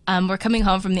were coming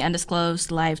home from the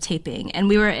Undisclosed live taping, and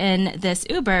we were in this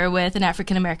Uber with an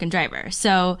African-American driver.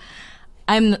 So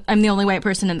I'm the only white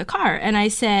person in the car, and I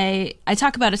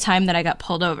talk about a time that I got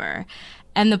pulled over,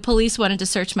 and the police wanted to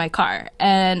search my car.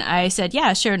 And I said,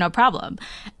 yeah, sure, no problem.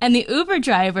 And the Uber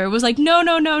driver was like, no.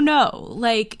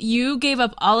 You gave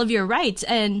up all of your rights.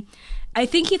 And I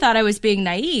think he thought I was being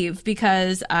naive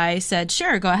because I said,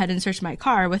 sure, go ahead and search my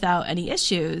car without any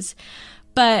issues.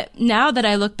 But now that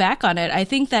I look back on it, I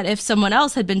think that if someone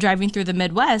else had been driving through the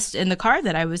Midwest in the car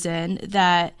that I was in,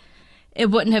 that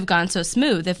it wouldn't have gone so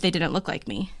smooth if they didn't look like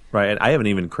me. Right. And I have an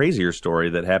even crazier story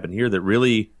that happened here that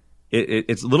really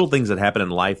it's little things that happen in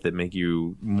life that make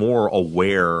you more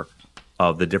aware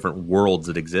of the different worlds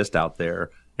that exist out there.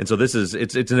 And so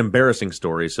it's an embarrassing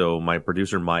story. So my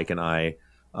producer Mike and I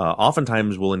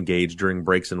oftentimes will engage during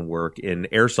breaks in work in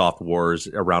airsoft wars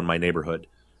around my neighborhood,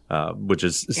 which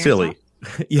is silly.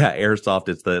 Yeah, airsoft.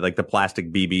 It's the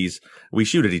plastic BBs. We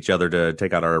shoot at each other to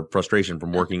take out our frustration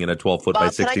from working in a 12-foot by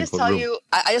 16-foot room. Can I just tell you,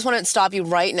 I just want to stop you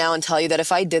right now and tell you that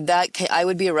if I did that, I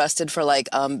would be arrested for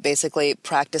basically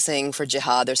practicing for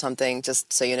jihad or something,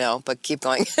 just so you know, but keep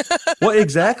going. Well,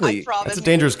 exactly. It's a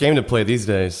dangerous game to play these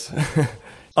days.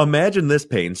 Imagine this,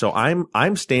 Payne. So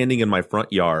I'm standing in my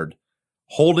front yard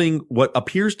holding what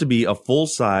appears to be a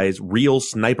full-size real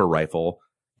sniper rifle.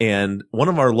 And one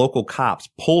of our local cops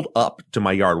pulled up to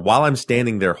my yard while I'm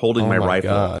standing there holding my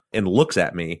rifle and looks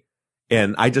at me.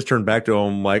 And I just turned back to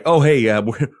him like, "Oh, hey,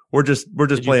 we're just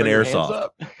playing airsoft."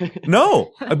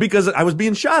 No, because I was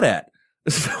being shot at.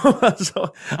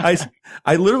 So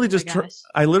I literally just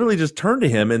turned to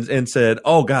him and said,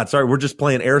 "Oh God, sorry, we're just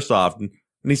playing airsoft." And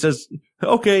he says,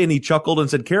 "Okay," and he chuckled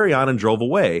and said, "Carry on," and drove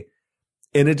away.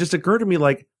 And it just occurred to me,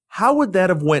 like, how would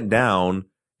that have went down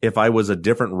if I was a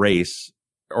different race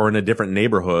or in a different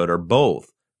neighborhood or both?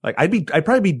 Like I'd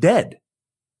probably be dead.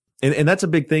 And that's a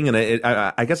big thing. And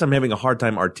I guess I'm having a hard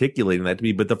time articulating that to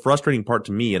me. But the frustrating part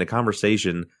to me in a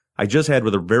conversation I just had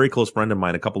with a very close friend of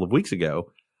mine a couple of weeks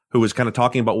ago, who was kind of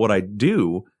talking about what I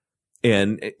do.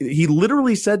 And he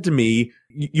literally said to me,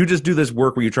 "You just do this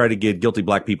work where you try to get guilty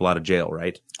black people out of jail,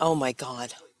 right?" Oh my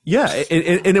God. Yeah.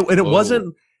 And it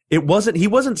wasn't, he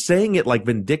wasn't saying it like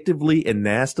vindictively and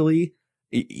nastily.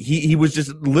 He was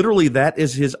just literally, that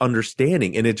is his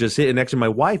understanding. And it just hit. And actually my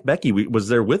wife, Becky, was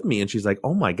there with me, and she's like,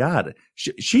 "Oh my God."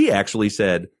 She actually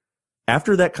said,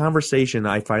 "After that conversation,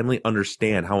 I finally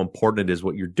understand how important it is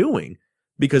what you're doing,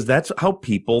 because that's how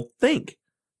people think."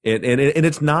 And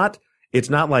it's not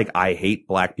like I hate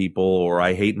black people or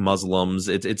I hate Muslims.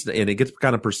 And it gets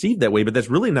kind of perceived that way, but that's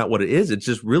really not what it is. It's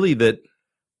just really that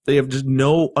they have just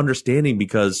no understanding,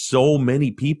 because so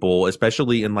many people,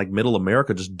 especially in like middle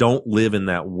America, just don't live in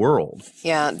that world.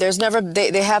 Yeah,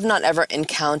 they have not ever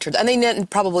encountered, and they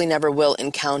probably never will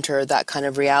encounter that kind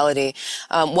of reality.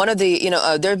 One of the,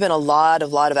 there have been a lot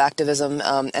of activism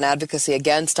and advocacy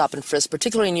against stop and frisk,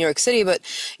 particularly in New York City, but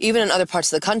even in other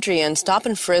parts of the country. And stop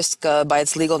and frisk, by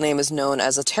its legal name, is known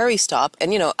as a Terry stop.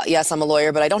 And, yes, I'm a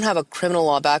lawyer, but I don't have a criminal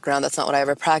law background. That's not what I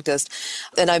ever practiced.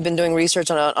 And I've been doing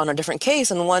research on a different case,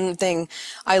 and one thing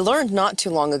I learned not too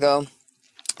long ago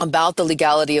about the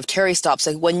legality of Terry stops,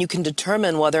 like when you can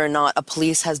determine whether or not a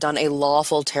police has done a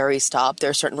lawful Terry stop, there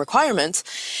are certain requirements,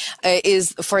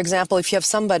 is, for example, if you have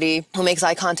somebody who makes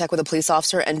eye contact with a police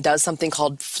officer and does something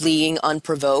called fleeing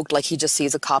unprovoked, like he just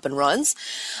sees a cop and runs,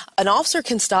 an officer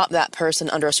can stop that person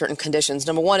under certain conditions.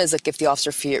 Number one is like if the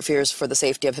officer fears for the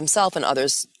safety of himself and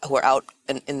others who are out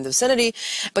in the vicinity.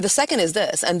 But the second is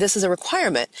this, and this is a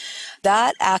requirement,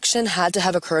 that action had to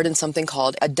have occurred in something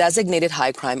called a designated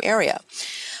high crime area.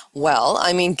 Well,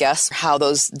 guess how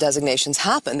those designations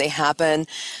happen. They happen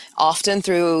often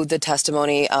through the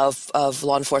testimony of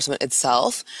law enforcement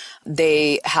itself.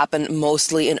 They happen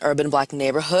mostly in urban black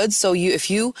neighborhoods. So if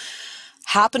you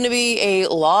happen to be a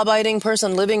law-abiding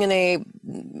person living in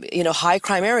a high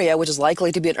crime area, which is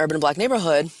likely to be an urban black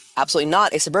neighborhood, absolutely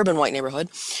not a suburban white neighborhood,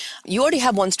 you already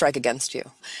have one strike against you.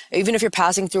 Even if you're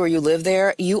passing through or you live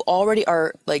there, you already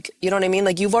are, like, you know what I mean?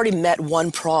 Like, you've already met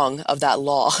one prong of that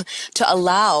law to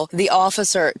allow the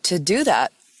officer to do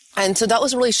that. And so that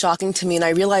was really shocking to me. And I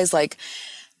realized, like,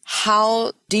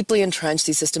 how deeply entrenched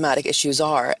these systematic issues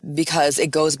are, because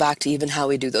it goes back to even how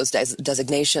we do those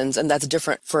designations, and that's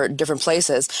different for different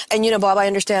places. And, Bob, I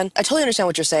totally understand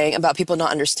what you're saying about people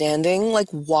not understanding, like,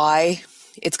 why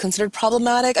it's considered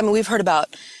problematic. We've heard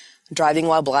about driving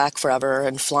while black forever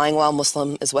and flying while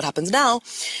Muslim is what happens now.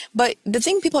 But the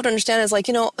thing people have to understand is, like,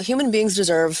 human beings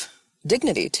deserve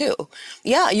dignity too.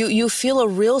 Yeah, you feel a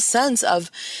real sense of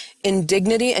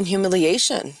indignity and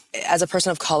humiliation as a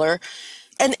person of color.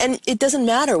 And it doesn't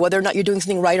matter whether or not you're doing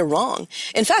something right or wrong.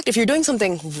 In fact, if you're doing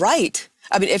something right,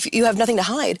 if you have nothing to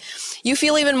hide, you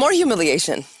feel even more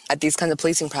humiliation at these kinds of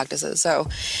policing practices. So,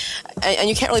 and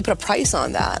you can't really put a price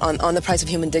on that, on the price of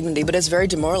human dignity, but it's very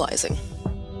demoralizing.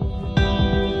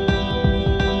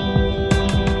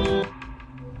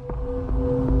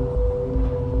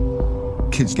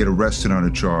 Kids get arrested on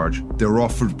a charge, they're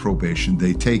offered probation,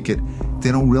 they take it,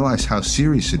 they don't realize how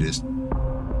serious it is.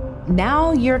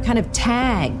 Now you're kind of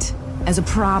tagged as a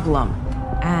problem,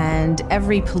 and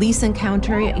every police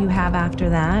encounter you have after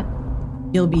that,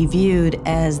 you'll be viewed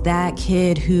as that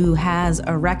kid who has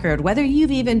a record, whether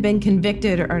you've even been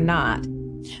convicted or not.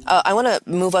 I want to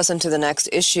move us into the next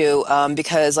issue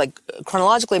because, like,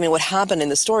 chronologically, I mean, what happened in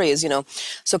the story is,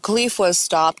 so Kalief was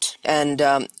stopped and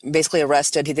basically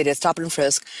arrested. They did stop and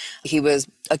frisk. He was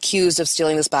accused of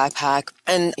stealing this backpack,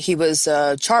 and he was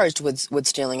charged with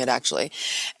stealing it, actually.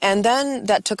 And then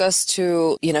that took us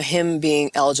to, him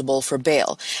being eligible for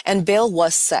bail. And bail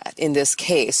was set in this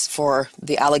case for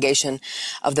the allegation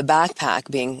of the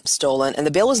backpack being stolen, and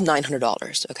the bail was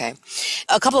 $900, okay?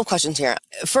 A couple of questions here.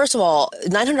 First of all,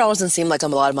 $900 doesn't seem like a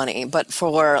lot of money, but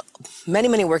for many,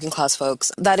 many working class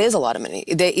folks, that is a lot of money.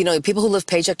 They, people who live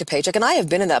paycheck to paycheck, and I have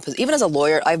been in that position. Even as a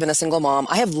lawyer, I've been a single mom.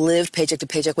 I have lived paycheck to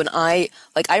paycheck. When I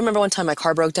remember one time my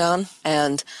car broke down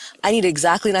and I needed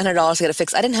exactly $900 to get it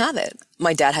fixed. I didn't have it.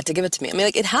 My dad had to give it to me. I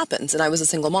mean, it happens, and I was a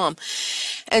single mom.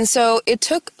 And so it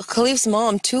took Kalief's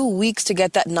mom 2 weeks to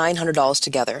get that $900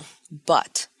 together.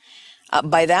 But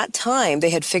by that time, they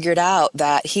had figured out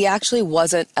that he actually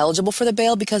wasn't eligible for the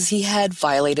bail because he had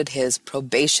violated his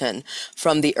probation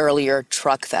from the earlier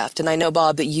truck theft. And I know,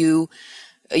 Bob, that you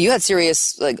had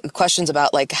serious questions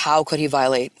about how could he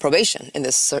violate probation in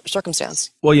this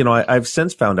circumstance? Well, I've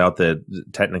since found out that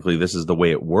technically this is the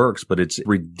way it works, but it's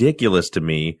ridiculous to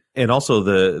me. And also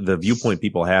the viewpoint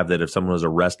people have that if someone was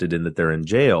arrested and that they're in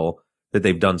jail, that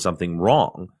they've done something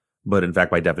wrong. But in fact,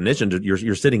 by definition,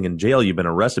 you're sitting in jail. You've been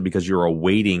arrested because you're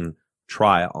awaiting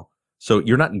trial. So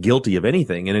you're not guilty of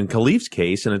anything. And in Kalief's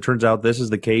case, and it turns out this is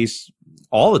the case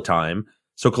all the time.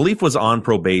 So Kalief was on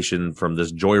probation from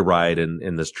this joyride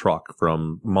in this truck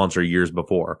from months or years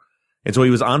before. And so he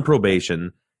was on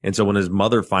probation. And so when his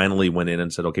mother finally went in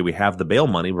and said, okay, we have the bail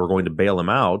money, we're going to bail him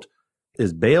out,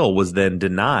 his bail was then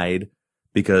denied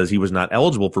because he was not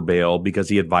eligible for bail because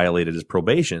he had violated his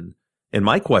probation. And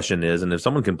my question is, and if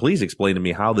someone can please explain to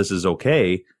me how this is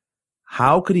okay,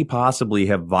 how could he possibly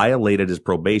have violated his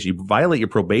probation? You violate your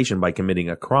probation by committing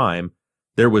a crime.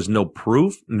 There was no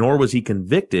proof, nor was he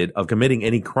convicted of committing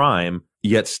any crime,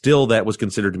 yet still that was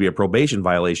considered to be a probation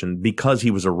violation because he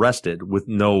was arrested with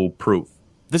no proof.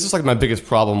 This is my biggest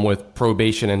problem with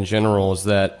probation in general is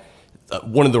that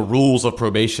one of the rules of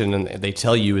probation, and they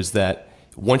tell you, is that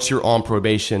once you're on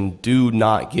probation, do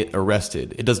not get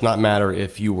arrested. It does not matter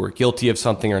if you were guilty of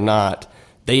something or not.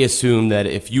 They assume that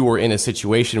if you were in a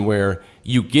situation where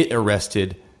you get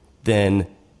arrested, then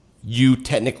you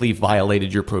technically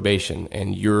violated your probation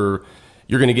and you're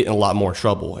going to get in a lot more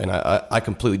trouble. And I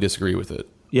completely disagree with it.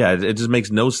 Yeah, it just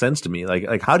makes no sense to me.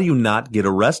 Like how do you not get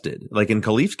arrested? Like in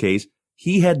Kalief's case,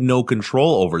 he had no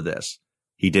control over this.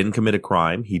 He didn't commit a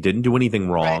crime. He didn't do anything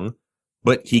wrong. Right.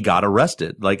 But he got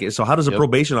arrested. So how does a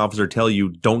probation officer tell you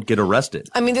don't get arrested?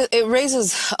 I mean, it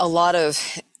raises a lot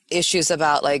of issues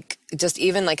about just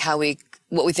even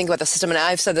what we think about the system. And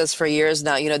I've said this for years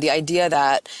now, the idea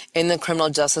that in the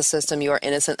criminal justice system, you are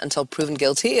innocent until proven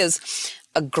guilty is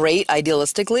a great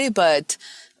idealistically, but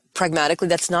pragmatically,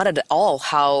 that's not at all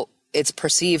how it's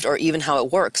perceived or even how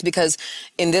it works. Because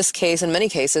in this case, in many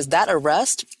cases, that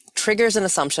arrest triggers an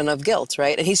assumption of guilt,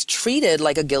 right? And he's treated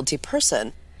like a guilty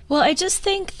person. Well, I just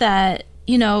think that,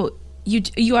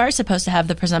 you are supposed to have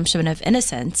the presumption of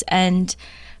innocence. And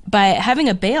by having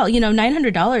a bail,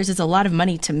 $900 is a lot of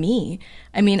money to me.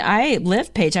 I mean, I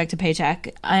live paycheck to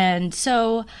paycheck. And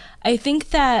so I think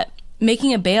that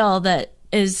making a bail that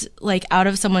is out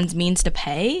of someone's means to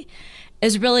pay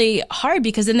is really hard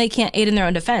because then they can't aid in their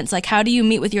own defense. How do you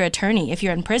meet with your attorney if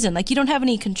you're in prison? You don't have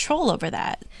any control over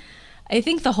that. I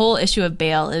think the whole issue of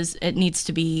bail it needs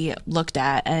to be looked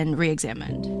at and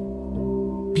re-examined.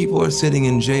 People are sitting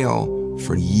in jail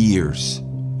for years,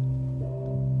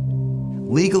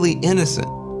 legally innocent,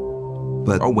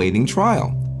 but awaiting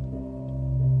trial.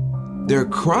 Their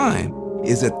crime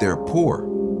is that they're poor.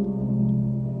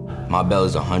 My bail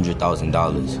is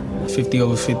 $100,000. 50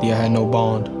 over 50, I had no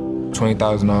bond.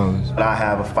 $20,000. I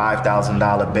have a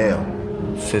 $5,000 bail.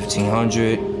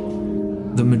 $1,500.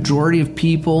 The majority of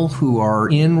people who are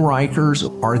in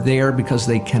Rikers are there because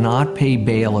they cannot pay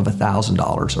bail of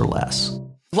 $1,000 or less.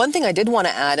 One thing I did want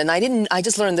to add, and I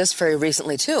just learned this very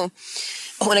recently too,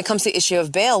 when it comes to the issue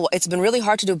of bail, it's been really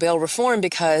hard to do bail reform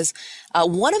because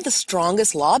one of the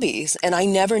strongest lobbies, and I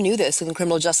never knew this in the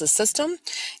criminal justice system,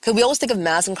 because we always think of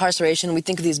mass incarceration, we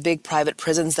think of these big private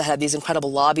prisons that have these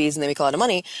incredible lobbies and they make a lot of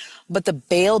money, but the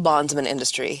bail bondsman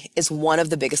industry is one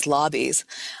of the biggest lobbies.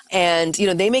 And,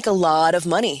 they make a lot of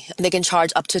money. They can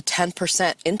charge up to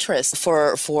 10% interest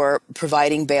for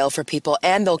providing bail for people,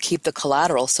 and they'll keep the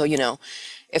collateral. So,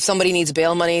 if somebody needs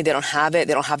bail money, they don't have it,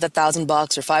 they don't have that $1,000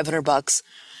 or $500,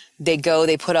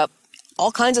 they put up all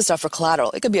kinds of stuff for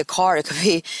collateral. It could be a car, it could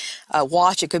be a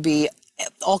watch, it could be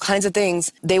all kinds of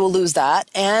things, they will lose that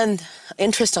and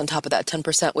interest on top of that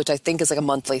 10%, which I think is like a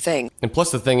monthly thing. And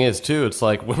plus the thing is too, it's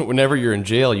like whenever you're in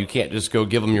jail, you can't just go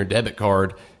give them your debit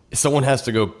card. Someone has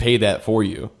to go pay that for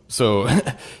you. So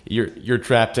you're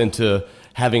trapped into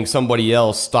having somebody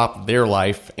else stop their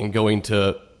life and going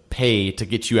to pay to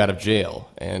get you out of jail.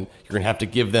 And you're going to have to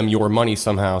give them your money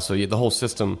somehow. So the whole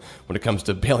system when it comes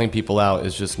to bailing people out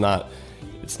is just not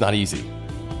easy.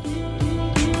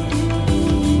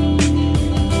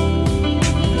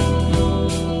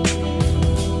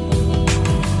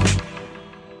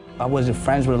 I wasn't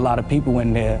friends with a lot of people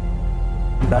in there.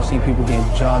 I seen people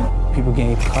getting jumped, people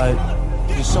getting cut.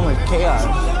 There's so much chaos.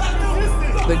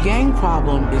 The gang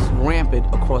problem is rampant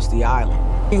across the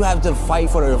island. You have to fight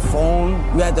for the phone.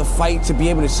 You have to fight to be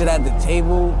able to sit at the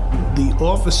table. The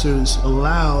officers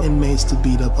allow inmates to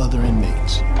beat up other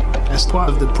inmates. That's part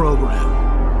of the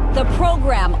program. The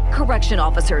program, correction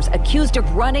officers accused of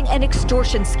running an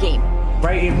extortion scheme.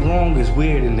 Right and wrong is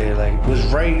weird in there. Like, what's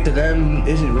right to them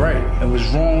isn't right, and what's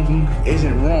wrong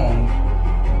isn't wrong.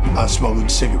 I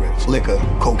smuggled cigarettes, liquor,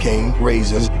 cocaine,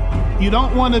 razors. You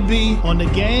don't want to be on the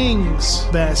gang's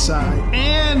bad side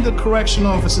and the correction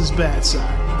officer's bad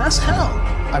side. That's hell.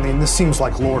 I mean, this seems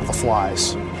like Lord of the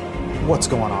Flies. What's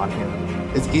going on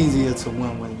here? It's easier to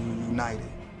win when you're united.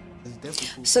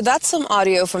 So that's some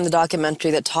audio from the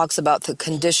documentary that talks about the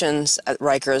conditions at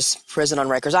Rikers prison on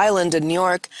Rikers Island in New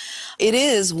York. It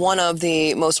is one of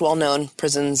the most well-known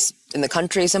prisons in the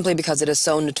country simply because it is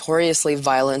so notoriously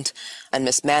violent and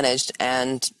mismanaged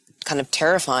and kind of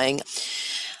terrifying.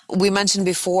 We mentioned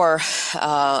before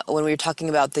when we were talking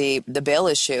about the bail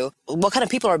issue, what kind of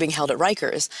people are being held at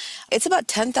Rikers. It's about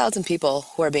 10,000 people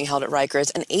who are being held at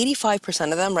Rikers, and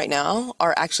 85% of them right now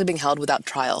are actually being held without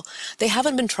trial. They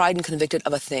haven't been tried and convicted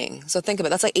of a thing. So think about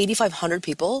it. That's like 8,500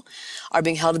 people are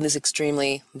being held in these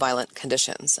extremely violent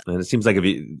conditions. And it seems like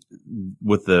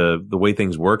with the way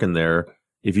things work in there,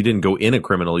 if you didn't go in a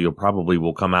criminal, you probably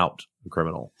will come out a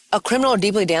criminal. A criminal or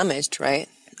deeply damaged, right?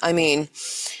 I mean,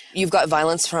 you've got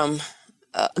violence from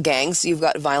gangs. You've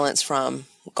got violence from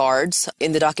guards.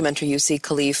 In the documentary, you see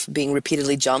Kalief being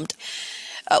repeatedly jumped.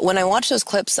 When I watch those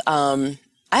clips, I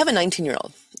have a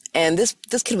 19-year-old, and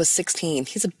this kid was 16.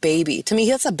 He's a baby. To me,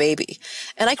 that's a baby.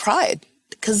 And I cried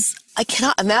because I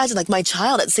cannot imagine, like, my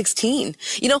child at 16.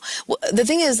 You know, the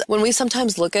thing is, when we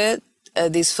sometimes look at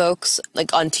these folks,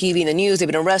 like on TV and the news, they've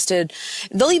been arrested.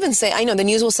 They'll even say, I know the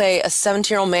news will say a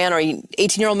 17-year-old man or an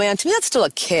 18-year-old man. To me, that's still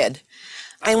a kid.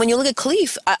 And when you look at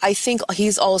Kalief, I think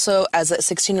he's also, as a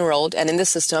 16-year-old, and in this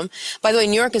system, by the way,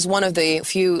 New York is one of the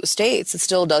few states that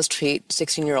still does treat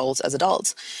 16-year-olds as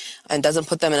adults and doesn't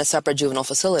put them in a separate juvenile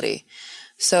facility.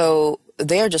 So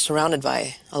they are just surrounded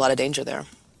by a lot of danger there.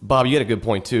 Bob, you had a good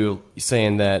point, too,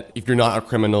 saying that if you're not a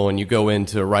criminal and you go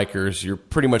into Rikers, you're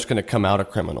pretty much going to come out a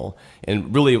criminal.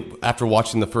 And really, after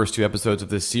watching the first 2 episodes of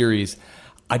this series,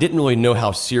 I didn't really know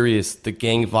how serious the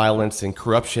gang violence and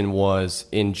corruption was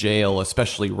in jail,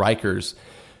 especially Rikers.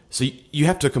 So you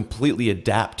have to completely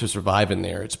adapt to survive in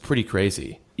there. It's pretty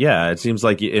crazy. Yeah, it seems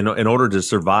like in order to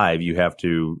survive, you have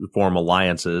to form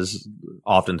alliances,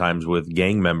 oftentimes with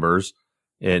gang members.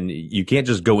 And you can't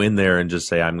just go in there and just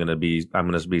say, I'm going to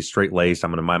be straight laced.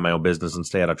 I'm going to mind my own business and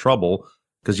stay out of trouble,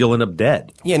 because you'll end up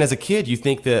dead. Yeah. And as a kid, you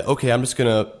think that, okay, I'm just going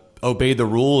to obey the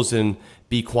rules and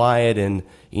be quiet and,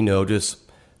 you know, just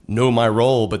know my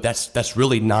role. But that's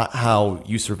really not how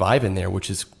you survive in there, which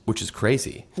is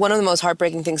crazy. One of the most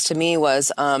heartbreaking things to me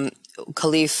was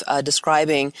Kalief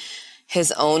describing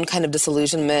his own kind of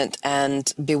disillusionment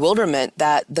and bewilderment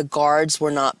that the guards were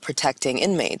not protecting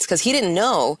inmates, because he didn't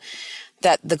know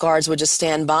that the guards would just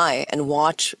stand by and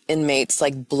watch inmates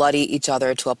like bloody each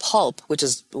other to a pulp, which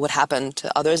is what happened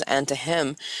to others and to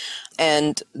him,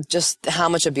 and just how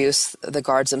much abuse the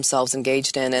guards themselves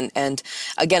engaged in. And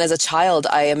again, as a child,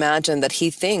 I imagine that he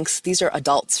thinks these are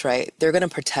adults, right? They're going to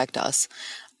protect us.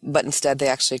 But instead, they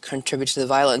actually contribute to the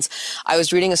violence. I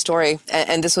was reading a story,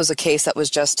 and this was a case that was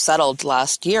just settled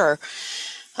last year,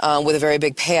 with a very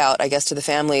big payout, I guess, to the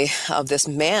family of this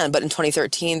man. But in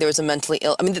 2013, there was a mentally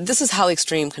ill... I mean, this is how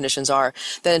extreme conditions are.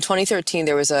 Then in 2013,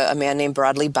 there was a man named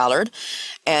Bradley Ballard,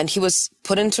 and he was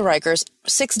put into Rikers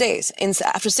 6 days.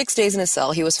 After 6 days in his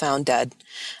cell, he was found dead.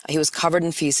 He was covered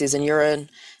in feces and urine.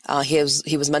 He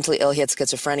was mentally ill. He had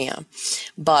schizophrenia.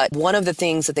 But one of the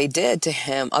things that they did to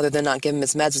him, other than not give him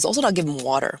his meds, was also not give him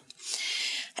water.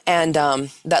 And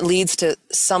that leads to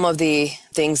some of the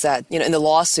things that, you know, in the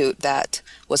lawsuit that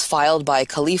was filed by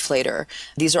Kalief later,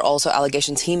 these are also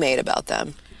allegations he made about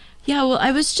them. Yeah, well,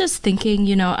 I was just thinking,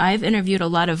 you know, I've interviewed a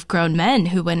lot of grown men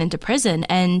who went into prison,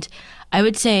 and I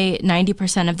would say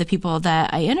 90% of the people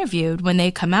that I interviewed, when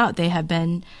they come out, they have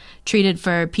been treated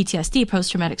for PTSD,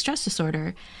 post-traumatic stress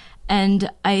disorder. And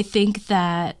I think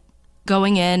that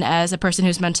going in as a person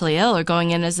who's mentally ill or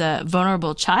going in as a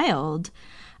vulnerable child,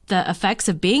 the effects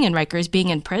of being in Rikers, being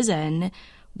in prison,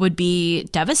 would be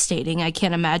devastating. I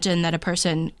can't imagine that a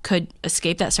person could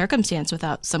escape that circumstance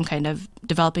without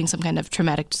developing some kind of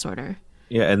traumatic disorder.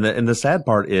 Yeah, and the sad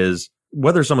part is,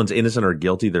 whether someone's innocent or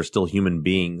guilty, they're still human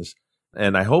beings.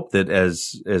 And I hope that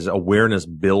as awareness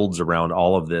builds around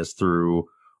all of this through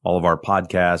all of our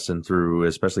podcasts and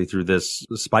especially through this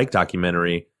Spike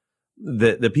documentary,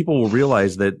 that people will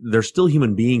realize that they're still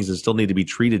human beings and still need to be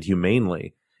treated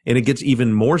humanely. And it gets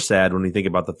even more sad when you think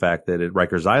about the fact that at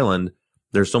Rikers Island,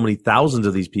 there's so many thousands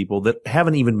of these people that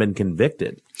haven't even been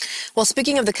convicted. Well,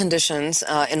 speaking of the conditions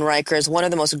in Rikers, one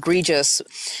of the most egregious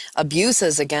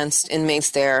abuses against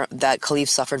inmates there that Kalief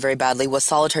suffered very badly was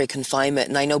solitary confinement.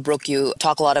 And I know, Brooke, you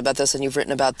talk a lot about this and you've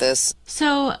written about this.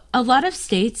 So a lot of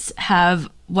states have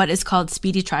what is called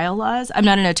speedy trial laws. I'm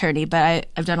not an attorney, but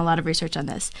I've done a lot of research on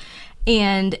this.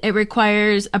 And it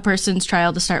requires a person's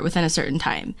trial to start within a certain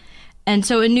time. And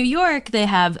so in New York, they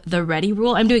have the ready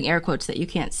rule. I'm doing air quotes that you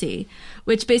can't see,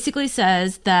 which basically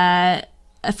says that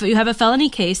if you have a felony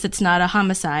case that's not a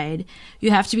homicide, you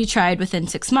have to be tried within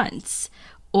 6 months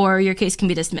or your case can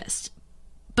be dismissed.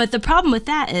 But the problem with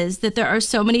that is that there are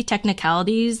so many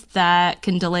technicalities that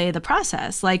can delay the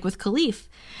process. Like with Kalief,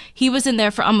 he was in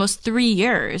there for almost 3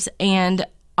 years, and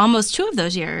almost 2 of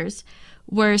those years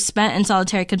were spent in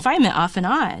solitary confinement off and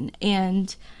on.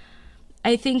 And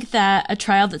I think that a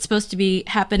trial that's supposed to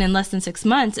happen in less than 6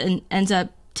 months and ends up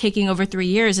taking over 3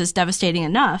 years is devastating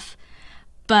enough.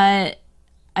 But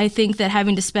I think that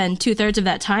having to spend 2/3 of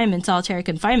that time in solitary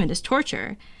confinement is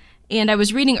torture. And I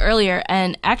was reading earlier,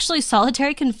 and actually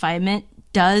solitary confinement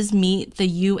does meet the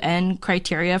UN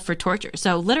criteria for torture.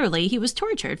 So literally, he was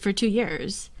tortured for 2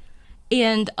 years.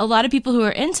 And a lot of people who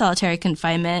are in solitary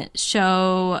confinement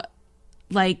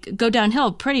go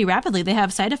downhill pretty rapidly. They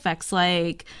have side effects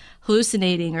like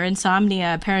hallucinating or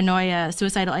insomnia, paranoia,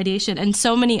 suicidal ideation, and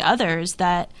so many others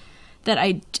that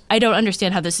I don't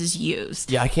understand how this is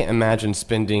used. Yeah, I can't imagine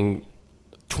spending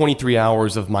 23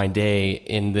 hours of my day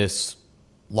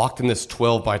locked in this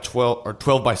 12 by 12 or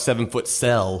 12 by 7 foot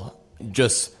cell,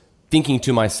 just thinking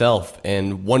to myself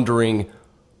and wondering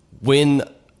when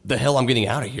the hell I'm getting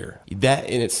out of here. That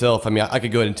in itself, I mean, I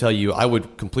could go ahead and tell you, I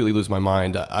would completely lose my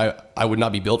mind. I would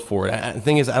not be built for it. And the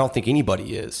thing is, I don't think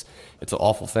anybody is. It's an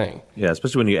awful thing. Yeah,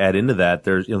 especially when you add into that,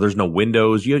 there's no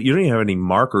windows. You don't even have any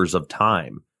markers of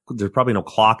time. There's probably no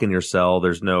clock in your cell.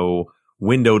 There's no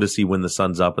window to see when the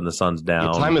sun's up and the sun's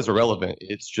down. Yeah, time is irrelevant.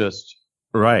 It's just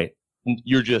right.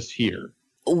 You're just here.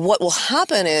 What will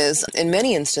happen is, in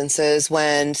many instances,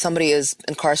 when somebody is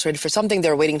incarcerated for something,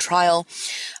 they're awaiting trial,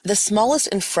 the smallest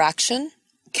infraction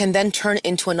can then turn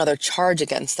into another charge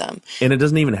against them. And it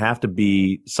doesn't even have to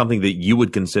be something that you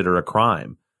would consider a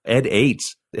crime. Ed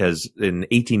Ates in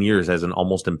 18 years has an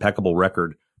almost impeccable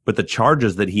record, but the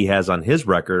charges that he has on his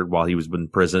record while he was in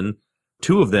prison,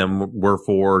 2 of them were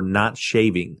for not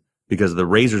shaving because the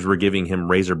razors were giving him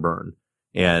razor burn.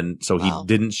 And so he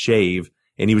didn't shave.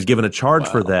 And he was given a charge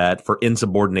for that, for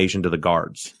insubordination to the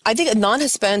guards. I think Adnan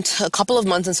has spent a couple of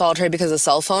months in solitary because of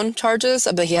cell phone charges,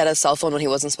 but he had a cell phone when he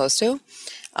wasn't supposed to.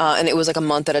 And it was like a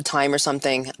month at a time or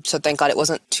something. So thank God it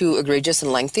wasn't too egregious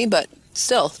and lengthy, but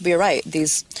still, you're right.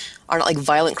 These are not like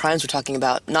violent crimes we're talking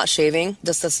about. Not shaving,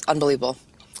 that's unbelievable.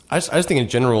 I just think in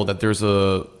general that there's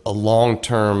a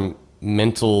long-term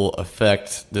mental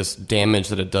effect, this damage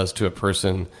that it does to a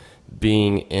person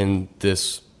being in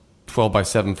this 12 by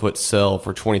 7 foot cell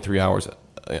for 23 hours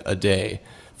a day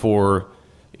for,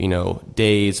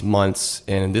 days, months,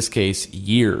 and in this case,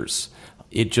 years.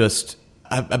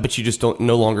 I bet you just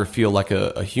no longer feel like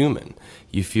a human.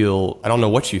 You feel, I don't know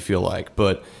what you feel like,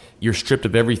 but you're stripped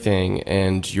of everything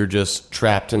and you're just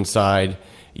trapped inside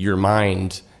your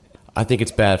mind. I think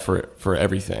it's bad for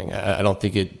everything. I don't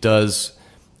think it does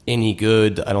any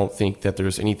good. I don't think that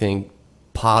there's anything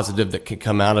positive that can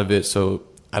come out of it. So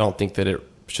I don't think that it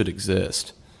should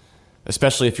exist,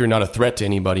 especially if you're not a threat to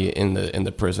anybody in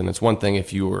the prison. It's one thing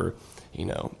if you're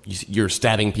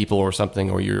stabbing people or something,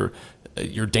 or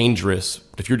you're dangerous.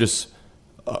 But if you're just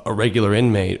a regular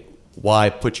inmate, why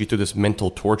put you through this mental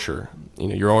torture?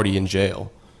 You're already in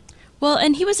jail. Well,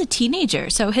 and he was a teenager,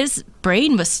 so his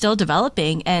brain was still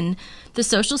developing, and the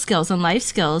social skills and life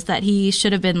skills that he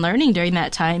should have been learning during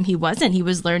that time, he wasn't. He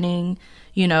was learning,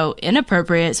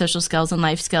 inappropriate social skills and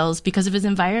life skills because of his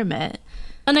environment.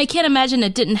 And I can't imagine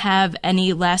it didn't have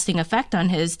any lasting effect on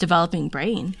his developing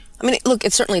brain. I mean, look,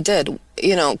 it certainly did.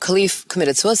 Kalief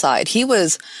committed suicide. He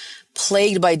was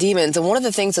plagued by demons. And one of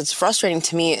the things that's frustrating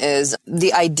to me is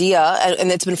the idea,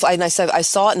 and it's been, and I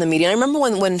saw it in the media. And I remember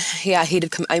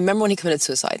I remember when he committed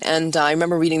suicide, and I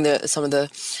remember reading some of the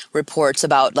reports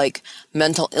about like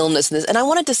mental illness and this. And I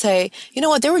wanted to say, you know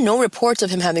what? There were no reports of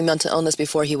him having mental illness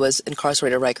before he was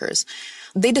incarcerated at Rikers.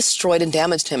 They destroyed and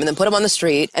damaged him and then put him on the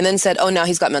street and then said, oh, now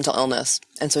he's got mental illness.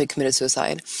 And so he committed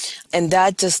suicide. And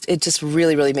it just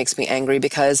really, really makes me angry,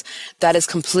 because that is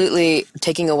completely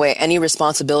taking away any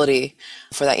responsibility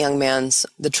for that young man's,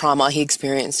 the trauma he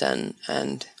experienced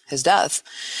and his death.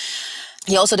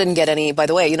 He also didn't get any, by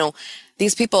the way,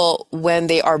 these people, when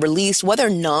they are released, whether or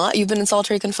not you've been in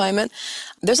solitary confinement,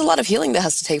 there's a lot of healing that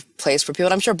has to take place for people.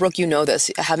 And I'm sure, Brooke, you know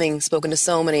this, having spoken to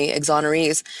so many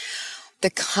exonerees, the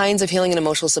kinds of healing and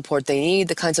emotional support they need,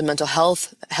 the kinds of mental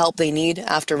health help they need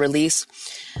after release,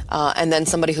 and then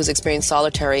somebody who's experienced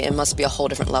solitary, it must be a whole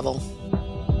different level.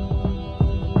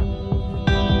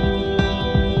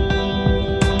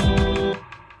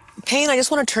 Payne, I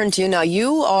just want to turn to you now.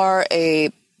 You are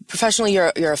professionally, you're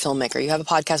a filmmaker. You have a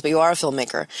podcast, but you are a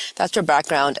filmmaker. That's your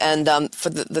background. And for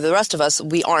the rest of us,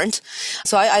 we aren't.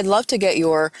 So I'd love to get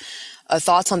your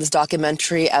thoughts on this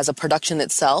documentary as a production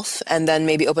itself, and then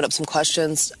maybe open up some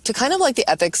questions to kind of like the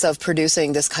ethics of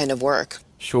producing this kind of work.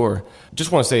 Sure. Just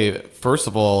want to say, first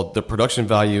of all, the production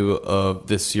value of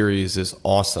this series is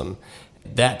awesome.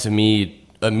 That, to me,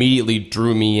 immediately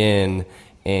drew me in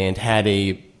and had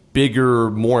a bigger,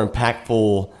 more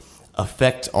impactful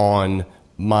effect on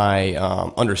my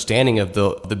understanding of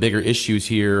the bigger issues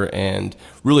here, and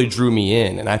really drew me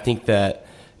in. And I think that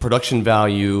production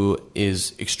value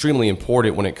is extremely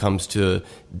important when it comes to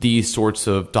these sorts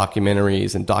of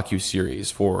documentaries and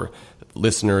docuseries for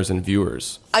listeners and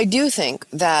viewers. I do think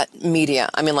that media,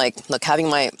 look, having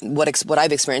what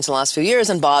I've experienced in the last few years,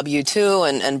 and Bob, you too,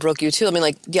 and Brooke, you too,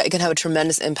 it can have a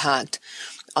tremendous impact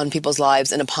on people's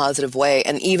lives in a positive way,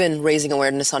 and even raising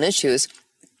awareness on issues.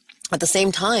 At the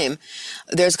same time,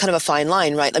 there's kind of a fine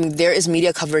line, right? There is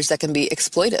media coverage that can be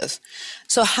exploitive.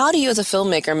 So how do you as a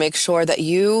filmmaker make sure that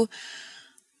you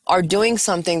are doing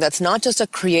something that's not just a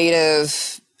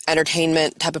creative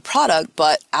entertainment type of product,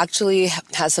 but actually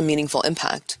has some meaningful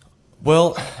impact?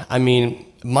 Well,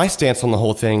 my stance on the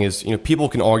whole thing is, people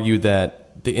can argue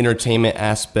that the entertainment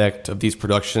aspect of these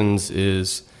productions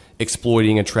is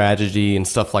exploiting a tragedy and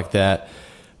stuff like that.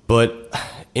 But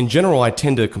in general, I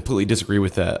tend to completely disagree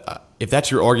with that. If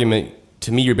that's your argument,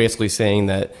 to me, you're basically saying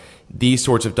that these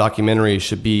sorts of documentaries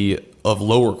should be of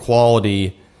lower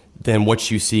quality than what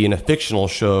you see in a fictional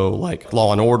show like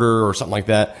Law and Order or something like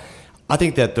that. I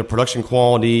think that the production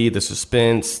quality, the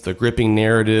suspense, the gripping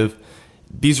narrative,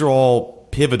 these are all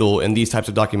pivotal in these types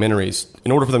of documentaries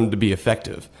in order for them to be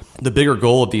effective. The bigger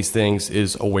goal of these things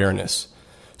is awareness.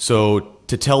 So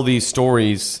to tell these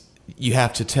stories, you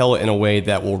have to tell it in a way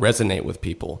that will resonate with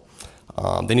people.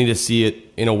 They need to see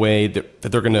it in a way that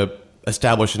they're going to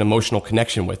establish an emotional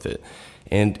connection with it.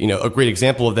 And, a great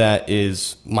example of that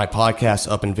is my podcast,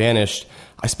 Up and Vanished.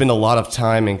 I spend a lot of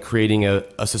time in creating a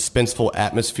suspenseful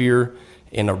atmosphere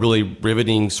and a really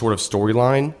riveting sort of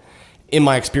storyline. In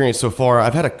my experience so far,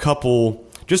 I've had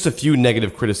just a few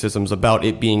negative criticisms about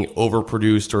it being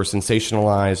overproduced or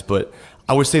sensationalized, but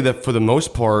I would say that for the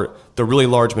most part, the really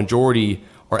large majority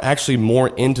are actually more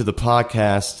into the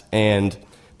podcast, and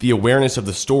the awareness of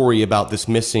the story about this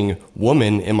missing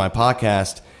woman in my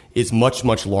podcast is much,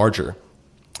 much larger.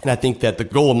 And I think that the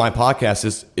goal of my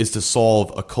podcast is to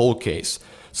solve a cold case.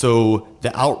 So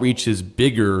the outreach is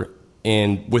bigger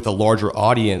and with a larger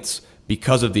audience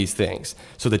because of these things.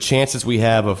 So the chances we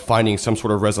have of finding some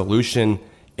sort of resolution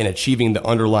and achieving the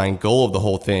underlying goal of the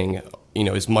whole thing,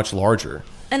 is much larger.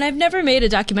 And I've never made a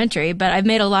documentary, but I've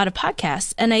made a lot of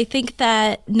podcasts. And I think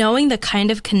that knowing the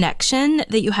kind of connection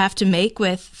that you have to make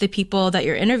with the people that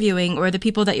you're interviewing or the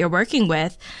people that you're working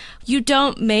with, you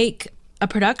don't make a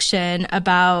production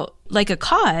about like a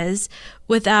cause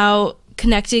without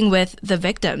connecting with the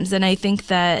victims. And I think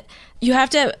that you have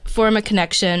to form a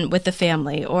connection with the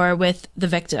family or with the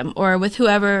victim or with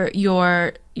whoever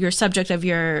your subject of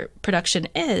your production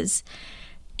is.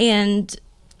 And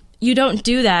you don't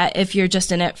do that if you're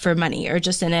just in it for money or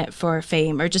just in it for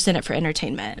fame or just in it for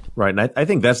entertainment. Right. And I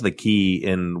think that's the key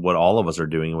in what all of us are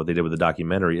doing, what they did with the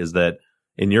documentary, is that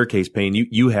in your case, Payne,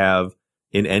 you have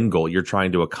an end goal. You're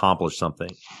trying to accomplish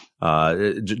something.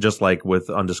 Just like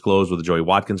with Undisclosed with the Joey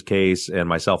Watkins case and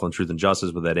myself on Truth and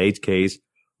Justice with that AIDS case,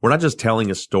 we're not just telling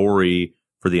a story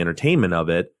for the entertainment of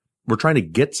it. We're trying to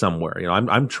get somewhere.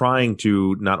 I'm trying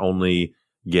to not only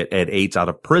get Ed Yates out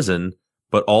of prison,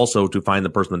 but also to find the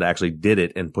person that actually did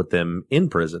it and put them in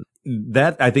prison.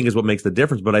 That, I think, is what makes the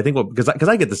difference. But I think because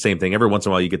I get the same thing. Every once in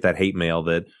a while you get that hate mail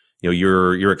that,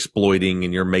 you're exploiting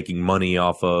and you're making money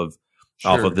off of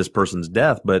this person's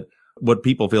death. But what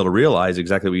people fail to realize,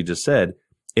 exactly what you just said,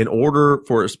 in order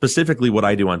for specifically what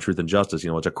I do on Truth and Justice,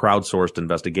 it's a crowdsourced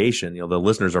investigation. The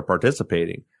listeners are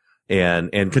participating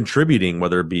and contributing,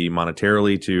 whether it be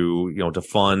monetarily to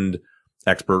fund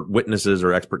expert witnesses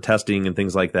or expert testing and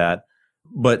things like that.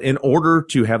 But in order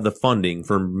to have the funding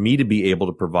for me to be able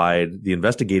to provide the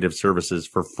investigative services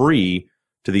for free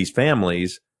to these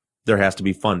families, there has to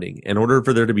be funding. In order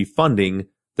for there to be funding,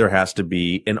 there has to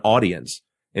be an audience.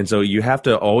 And so you have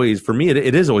to always, for me,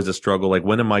 it is always a struggle. Like,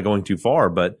 when am I going too far?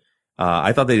 But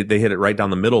I thought they hit it right down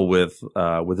the middle with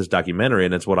this documentary.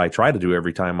 And it's what I try to do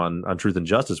every time on Truth and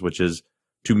Justice, which is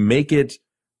to make it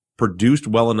produced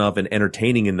well enough and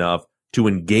entertaining enough to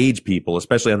engage people,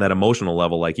 especially on that emotional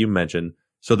level, like you mentioned,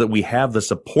 so that we have the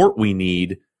support we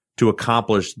need to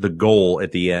accomplish the goal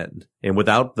at the end. And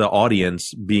without the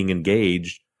audience being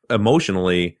engaged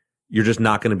emotionally, you're just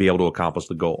not going to be able to accomplish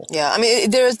the goal. Yeah, I mean,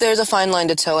 there's a fine line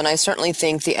to toe, and I certainly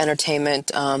think the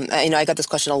entertainment, I got this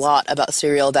question a lot about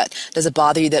Serial, that does it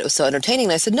bother you that it was so entertaining?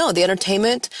 And I said, no, the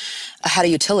entertainment had a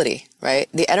utility, right?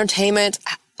 The entertainment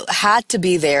had to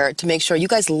be there to make sure you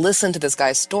guys listen to this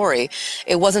guy's story.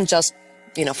 It wasn't just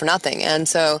for nothing. And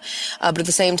so, but at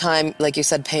the same time, like you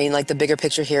said, Payne, like the bigger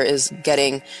picture here is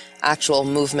getting actual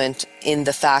movement in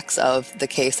the facts of the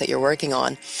case that you're working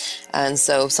on. And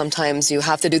so sometimes you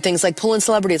have to do things like pull in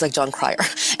celebrities like John Cryer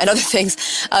and other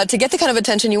things to get the kind of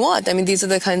attention you want. I mean, these are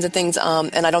the kinds of things,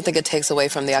 and I don't think it takes away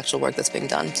from the actual work that's being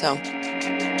done. So.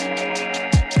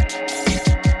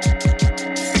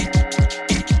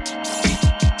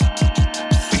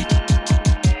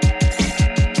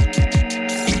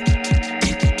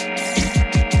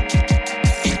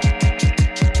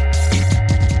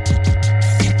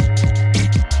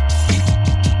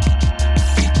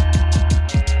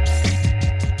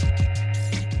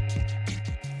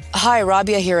 Hi,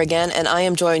 Rabia here again, and I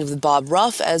am joined with Bob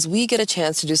Ruff as we get a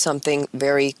chance to do something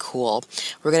very cool.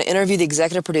 We're going to interview the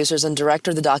executive producers and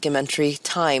director of the documentary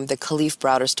Time, the Kalief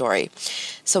Browder story.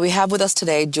 So we have with us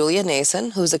today Julia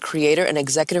Nason, who's the creator and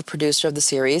executive producer of the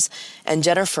series, and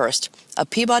Jenner First, a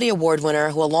Peabody Award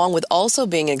winner who, along with also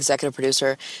being an executive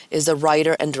producer, is the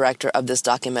writer and director of this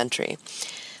documentary.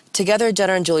 Together,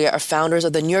 Jenner and Julia are founders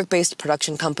of the New York-based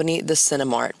production company, The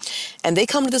Cinemart. And they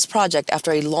come to this project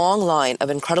after a long line of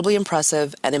incredibly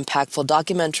impressive and impactful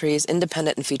documentaries,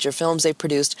 independent and feature films they've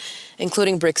produced,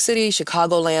 including Brick City,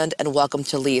 Chicagoland, and Welcome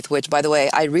to Leith, which, by the way,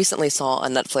 I recently saw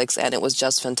on Netflix, and it was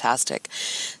just fantastic.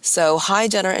 So, hi,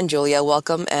 Jenner and Julia.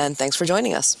 Welcome, and thanks for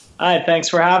joining us. Hi, thanks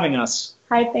for having us.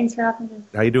 Hi, thanks for having me.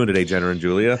 How you doing today, Jenner and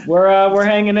Julia? We're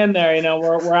hanging in there.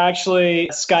 We're actually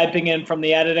Skyping in from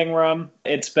the editing room.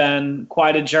 It's been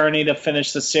quite a journey to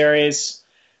finish the series,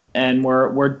 and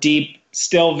we're deep,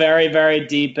 still very, very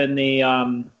deep in the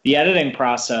editing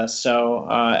process. So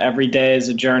every day is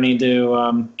a journey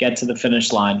to get to the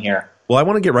finish line here. Well, I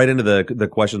want to get right into the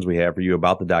questions we have for you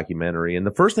about the documentary, and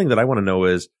the first thing that I want to know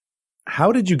is,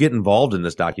 how did you get involved in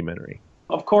this documentary?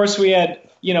 Of course, we had,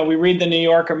 we read the New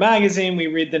Yorker magazine, we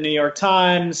read the New York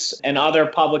Times and other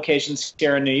publications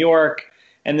here in New York.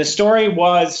 And the story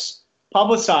was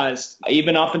publicized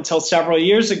even up until several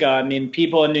years ago. I mean,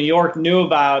 people in New York knew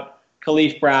about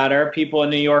Kalief Browder. People in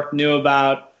New York knew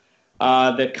about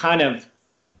the kind of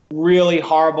really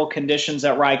horrible conditions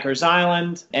at Rikers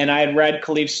Island. And I had read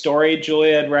Kalief's story.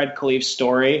 Julia had read Kalief's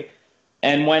story.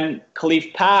 And when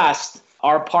Kalief passed,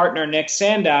 our partner, Nick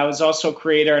Sandow, is also a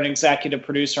creator and executive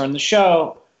producer on the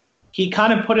show. He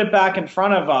kind of put it back in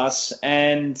front of us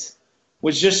and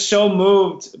was just so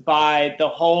moved by the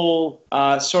whole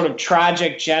sort of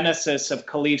tragic genesis of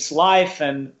Kalief's life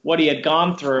and what he had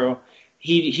gone through.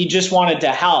 He just wanted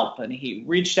to help, and he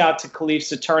reached out to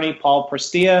Kalief's attorney, Paul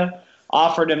Prestia,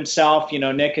 offered himself.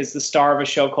 Nick is the star of a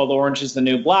show called Orange is the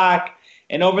New Black,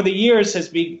 and over the years has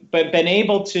been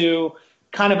able to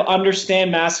kind of understand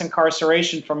mass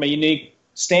incarceration from a unique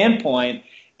standpoint,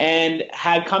 and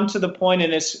had come to the point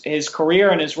in his career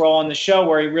and his role on the show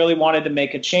where he really wanted to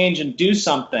make a change and do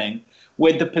something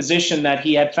with the position that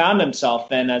he had found himself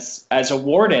in as a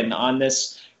warden on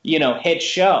this, hit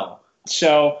show.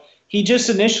 So he just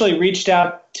initially reached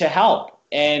out to help,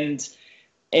 and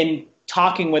in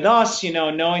talking with us,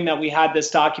 knowing that we had this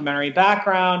documentary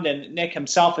background, and Nick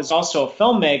himself is also a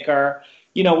filmmaker,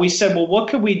 we said, well, what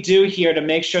could we do here to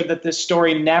make sure that this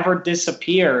story never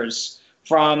disappears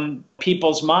from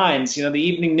people's minds? The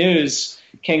evening news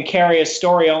can carry a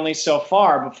story only so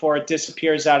far before it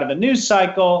disappears out of the news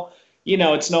cycle.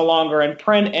 It's no longer in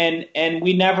print, and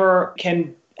we never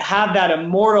can have that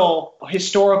immortal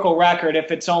historical record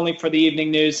if it's only for the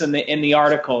evening news and in the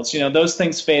articles. Those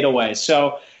things fade away.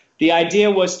 So the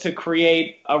idea was to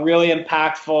create a really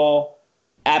impactful,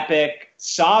 epic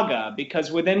saga,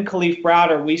 because within Kalief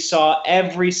Browder, we saw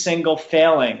every single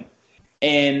failing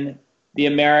in the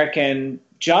American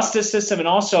justice system and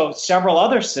also several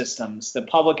other systems, the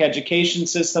public education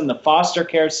system, the foster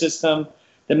care system,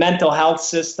 the mental health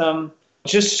system.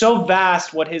 Just so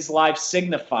vast what his life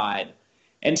signified.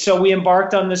 And so we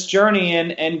embarked on this journey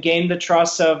and gained the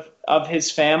trust of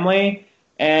his family.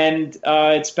 And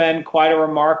it's been quite a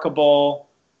remarkable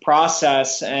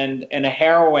process and a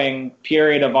harrowing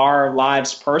period of our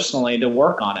lives personally to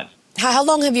work on it. How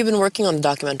long have you been working on the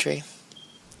documentary?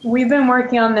 We've been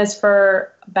working on this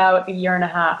for about a year and a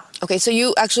half. Okay, so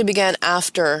you actually began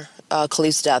after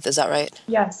Kalief's death, is that right?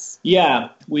 Yes. Yeah,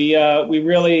 we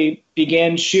really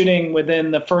began shooting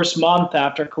within the first month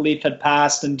after Kalief had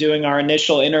passed and doing our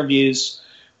initial interviews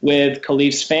with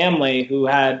Kalief's family, who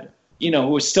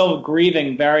was still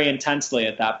grieving very intensely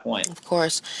at that point. Of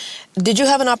course. Did you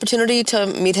have an opportunity to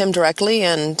meet him directly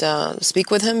and speak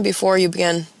with him before you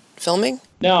began filming?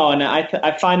 No, and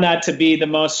I find that to be the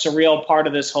most surreal part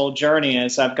of this whole journey,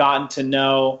 as I've gotten to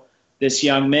know this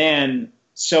young man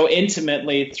so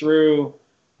intimately through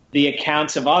the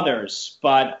accounts of others,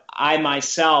 but I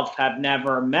myself have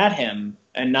never met him,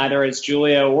 and neither has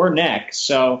Julia or Nick.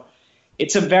 So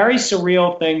it's a very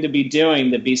surreal thing to be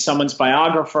doing, to be someone's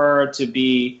biographer, to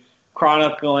be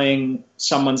chronicling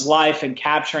someone's life and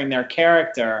capturing their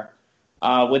character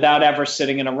without ever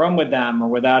sitting in a room with them or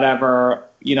without ever,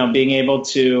 being able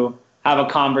to have a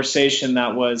conversation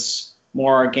that was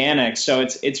more organic. So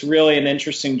it's really an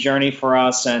interesting journey for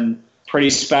us and pretty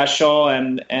special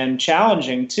and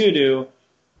challenging too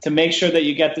to make sure that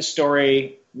you get the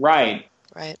story right.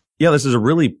 Right. Yeah, this is a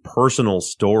really personal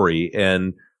story.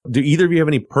 And do either of you have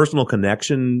any personal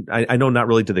connection? I know not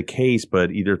really to the case,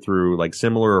 but either through like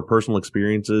similar or personal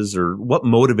experiences, or what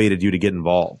motivated you to get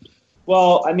involved?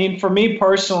 Well, I mean, for me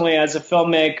personally, as a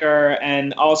filmmaker,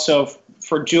 and also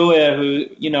for Julia, who,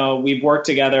 we've worked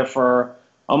together for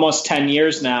almost 10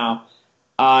 years now,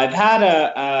 I've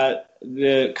had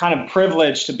the kind of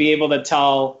privilege to be able to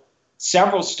tell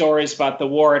several stories about the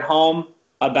war at home,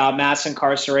 about mass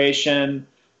incarceration,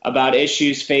 about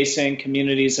issues facing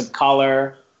communities of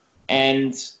color.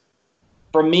 And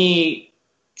for me,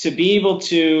 to be able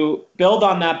to build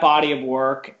on that body of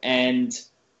work, and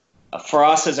for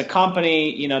us as a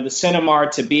company, the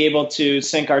Cinemark, to be able to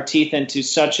sink our teeth into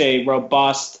such a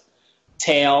robust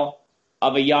tale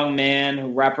of a young man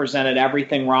who represented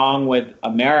everything wrong with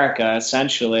America,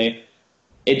 essentially,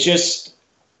 it just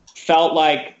felt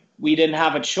like we didn't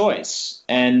have a choice.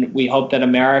 And we hope that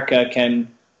America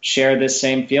can share this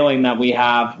same feeling that we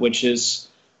have, which is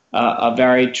a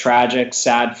very tragic,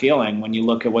 sad feeling when you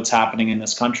look at what's happening in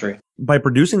this country. By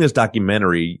producing this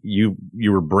documentary, you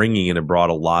were bringing in and brought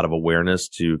a lot of awareness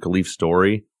to Kalief's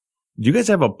story. Do you guys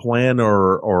have a plan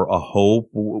or a hope?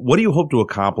 What do you hope to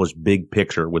accomplish big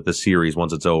picture with the series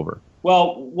once it's over?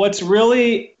 Well, what's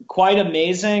really quite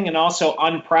amazing and also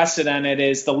unprecedented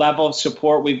is the level of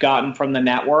support we've gotten from the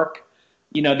network.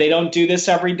 They don't do this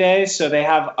every day, so they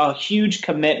have a huge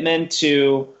commitment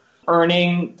to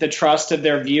earning the trust of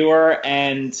their viewer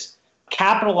and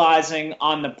capitalizing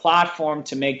on the platform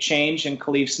to make change in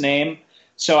Kalief's name.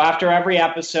 So after every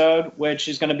episode, which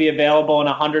is going to be available in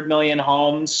 100 million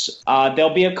homes,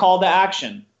 there'll be a call to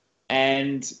action.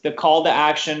 And the call to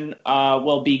action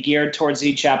will be geared towards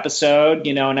each episode,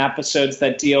 in episodes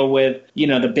that deal with,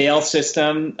 the bail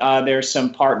system. There's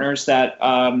some partners that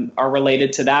are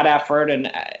related to that effort, and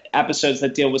episodes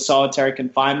that deal with solitary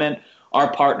confinement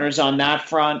are partners on that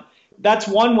front. That's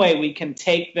one way we can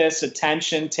take this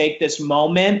attention, take this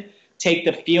moment, take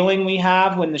the feeling we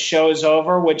have when the show is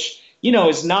over, which,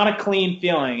 is not a clean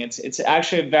feeling. It's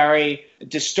actually a very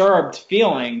disturbed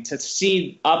feeling to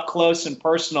see up close and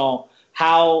personal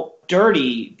how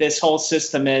dirty this whole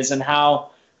system is and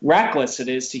how reckless it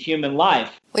is to human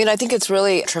life. Well, I think it's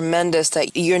really tremendous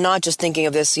that you're not just thinking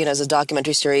of this, as a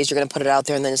documentary series. You're going to put it out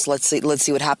there and then just let's see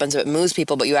what happens if it moves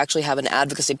people. But you actually have an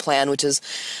advocacy plan, which is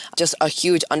just a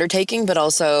huge undertaking. But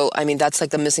also, that's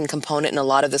like the missing component in a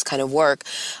lot of this kind of work.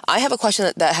 I have a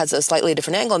question that has a slightly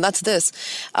different angle, and that's this.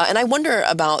 And I wonder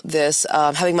about this,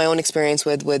 having my own experience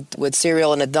with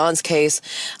Serial and Adnan's case.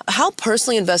 How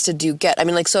personally invested do you get?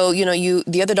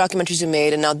 The other documentaries you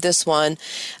made, and now this one.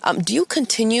 Do you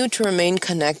continue to remain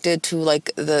connected to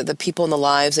the people in the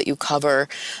lives that you cover?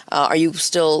 Are you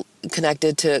still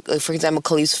connected to, for example,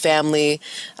 Kalief's family?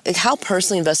 How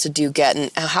personally invested do you get,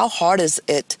 and how hard is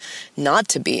it not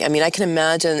to be? I can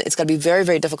imagine it's got to be very,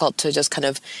 very difficult to just kind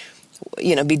of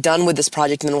be done with this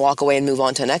project and then walk away and move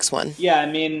on to the next one? Yeah, I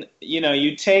mean,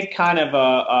 you take kind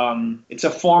of it's a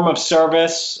form of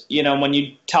service, when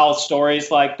you tell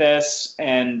stories like this,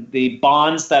 and the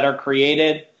bonds that are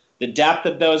created, the depth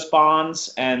of those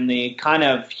bonds and the kind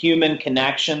of human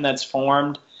connection that's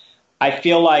formed, I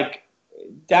feel like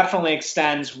definitely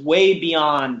extends way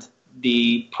beyond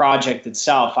the project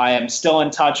itself. I am still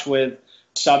in touch with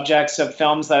subjects of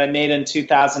films that I made in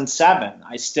 2007.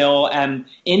 I still am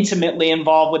intimately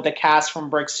involved with the cast from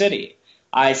Brick City.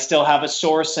 I still have a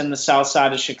source in the south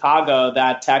side of Chicago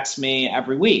that texts me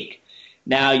every week.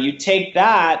 Now you take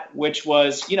that, which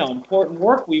was, important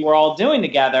work we were all doing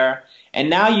together, and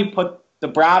now you put the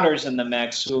Browders in the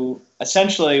mix, who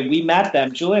essentially we met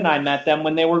them, Julia and I met them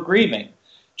when they were grieving.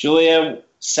 Julia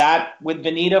sat with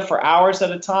Vanita for hours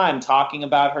at a time talking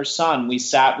about her son. We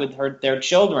sat with their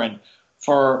children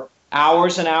for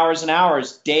hours and hours and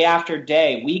hours, day after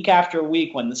day, week after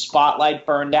week, when the spotlight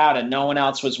burned out and no one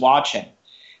else was watching.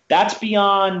 That's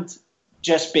beyond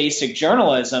just basic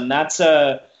journalism. That's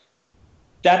a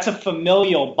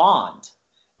familial bond.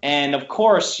 And of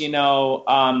course,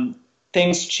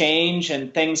 things change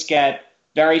and things get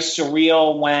very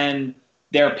surreal when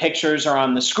their pictures are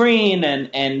on the screen,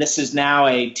 and this is now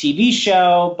a TV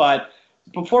show. But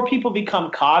before people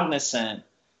become cognizant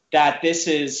that this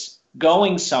is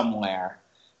going somewhere,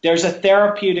 there's a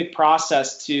therapeutic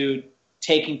process to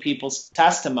taking people's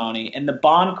testimony, and the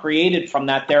bond created from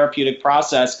that therapeutic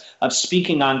process of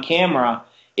speaking on camera,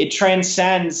 it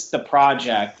transcends the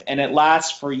project, and it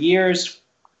lasts for years,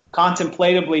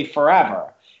 contemplatively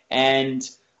forever. And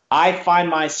I find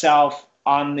myself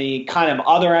on the kind of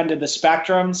other end of the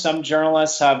spectrum. Some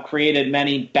journalists have created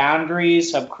many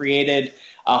boundaries, have created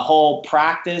a whole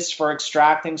practice for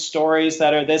extracting stories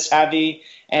that are this heavy.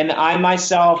 And I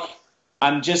myself,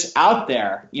 I'm just out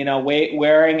there,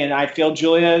 wearing, and I feel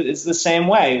Julia is the same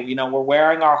way. We're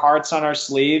wearing our hearts on our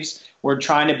sleeves. We're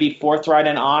trying to be forthright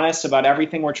and honest about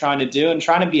everything we're trying to do and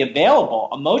trying to be available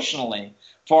emotionally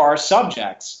for our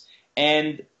subjects.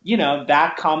 And,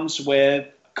 that comes with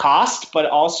cost, but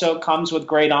also comes with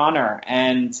great honor.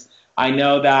 And I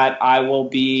know that I will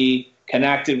be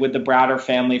connected with the Browder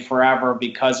family forever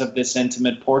because of this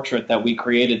intimate portrait that we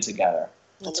created together.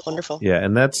 That's wonderful. Yeah,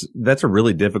 and that's a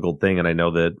really difficult thing. And I know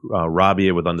that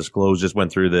Rabia with Undisclosed just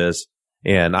went through this,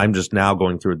 and I'm just now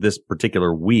going through this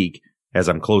particular week as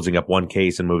I'm closing up one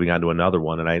case and moving on to another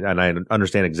one. And I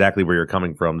understand exactly where you're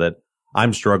coming from, that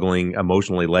I'm struggling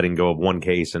emotionally letting go of one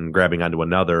case and grabbing onto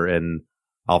another, and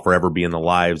I'll forever be in the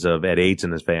lives of Ed Ates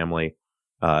and his family.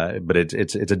 But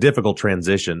it's a difficult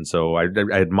transition. So I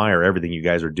admire everything you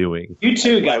guys are doing. You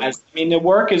too, guys. I mean, the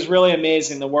work is really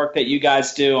amazing, the work that you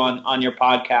guys do on your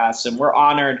podcast. And we're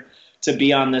honored to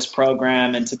be on this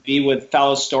program and to be with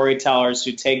fellow storytellers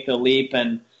who take the leap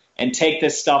and take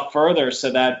this stuff further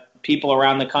so that people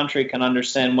around the country can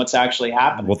understand what's actually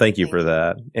happening. Well, thank you for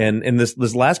that. And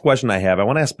this last question I have, I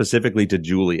want to ask specifically to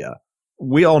Julia.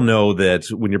 We all know that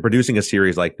when you're producing a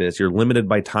series like this, you're limited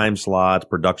by time slots,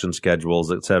 production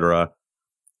schedules, etc.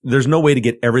 There's no way to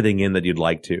get everything in that you'd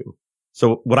like to.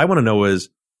 So what I want to know is,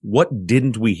 what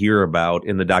didn't we hear about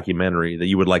in the documentary that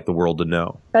you would like the world to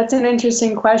know? That's an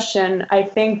interesting question. I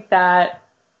think that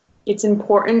it's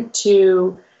important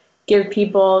to give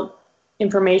people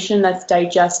information that's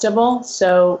digestible.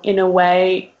 So in a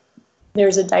way,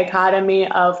 there's a dichotomy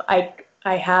of I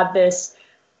have this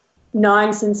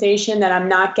gnawing sensation that I'm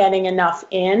not getting enough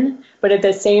in, but at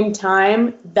the same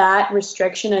time, that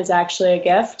restriction is actually a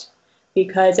gift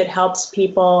because it helps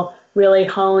people really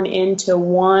hone into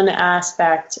one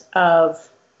aspect of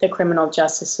the criminal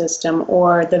justice system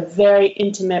or the very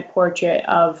intimate portrait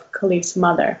of Kalief's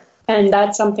mother. And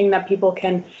that's something that people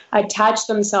can attach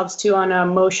themselves to on an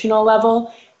emotional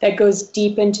level that goes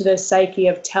deep into the psyche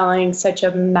of telling such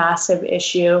a massive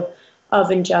issue of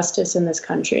injustice in this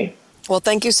country. Well,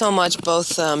 thank you so much,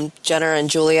 both Jenna and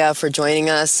Julia, for joining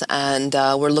us. And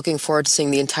we're looking forward to seeing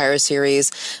the entire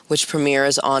series, which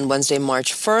premieres on Wednesday,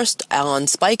 March 1st on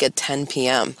Spike at 10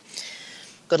 p.m.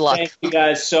 Good luck. Thank you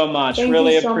guys so much.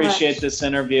 Really appreciate this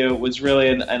interview. It was really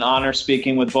an honor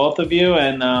speaking with both of you,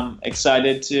 and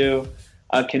excited to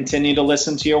continue to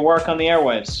listen to your work on the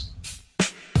airwaves.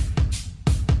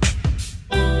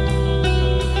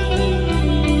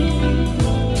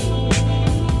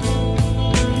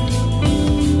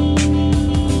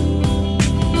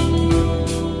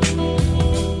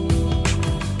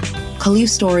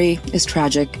 Kalief's story is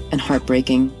tragic and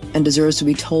heartbreaking and deserves to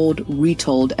be told,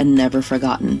 retold, and never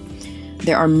forgotten.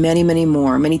 There are many, many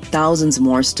more, many thousands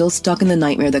more still stuck in the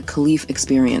nightmare that Kalief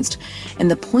experienced. And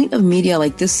the point of media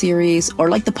like this series, or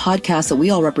like the podcast that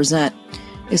we all represent,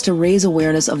 is to raise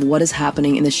awareness of what is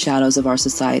happening in the shadows of our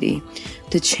society,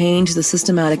 to change the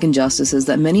systematic injustices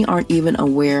that many aren't even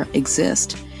aware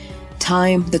exist.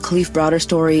 Time, the Kalief Browder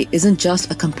story, isn't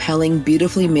just a compelling,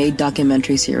 beautifully made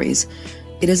documentary series.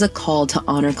 It is a call to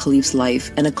honor Kalief's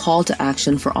life and a call to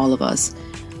action for all of us.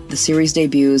 The series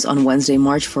debuts on Wednesday,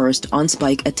 March 1st on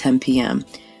Spike at 10 p.m.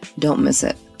 Don't miss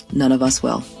it. None of us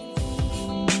will.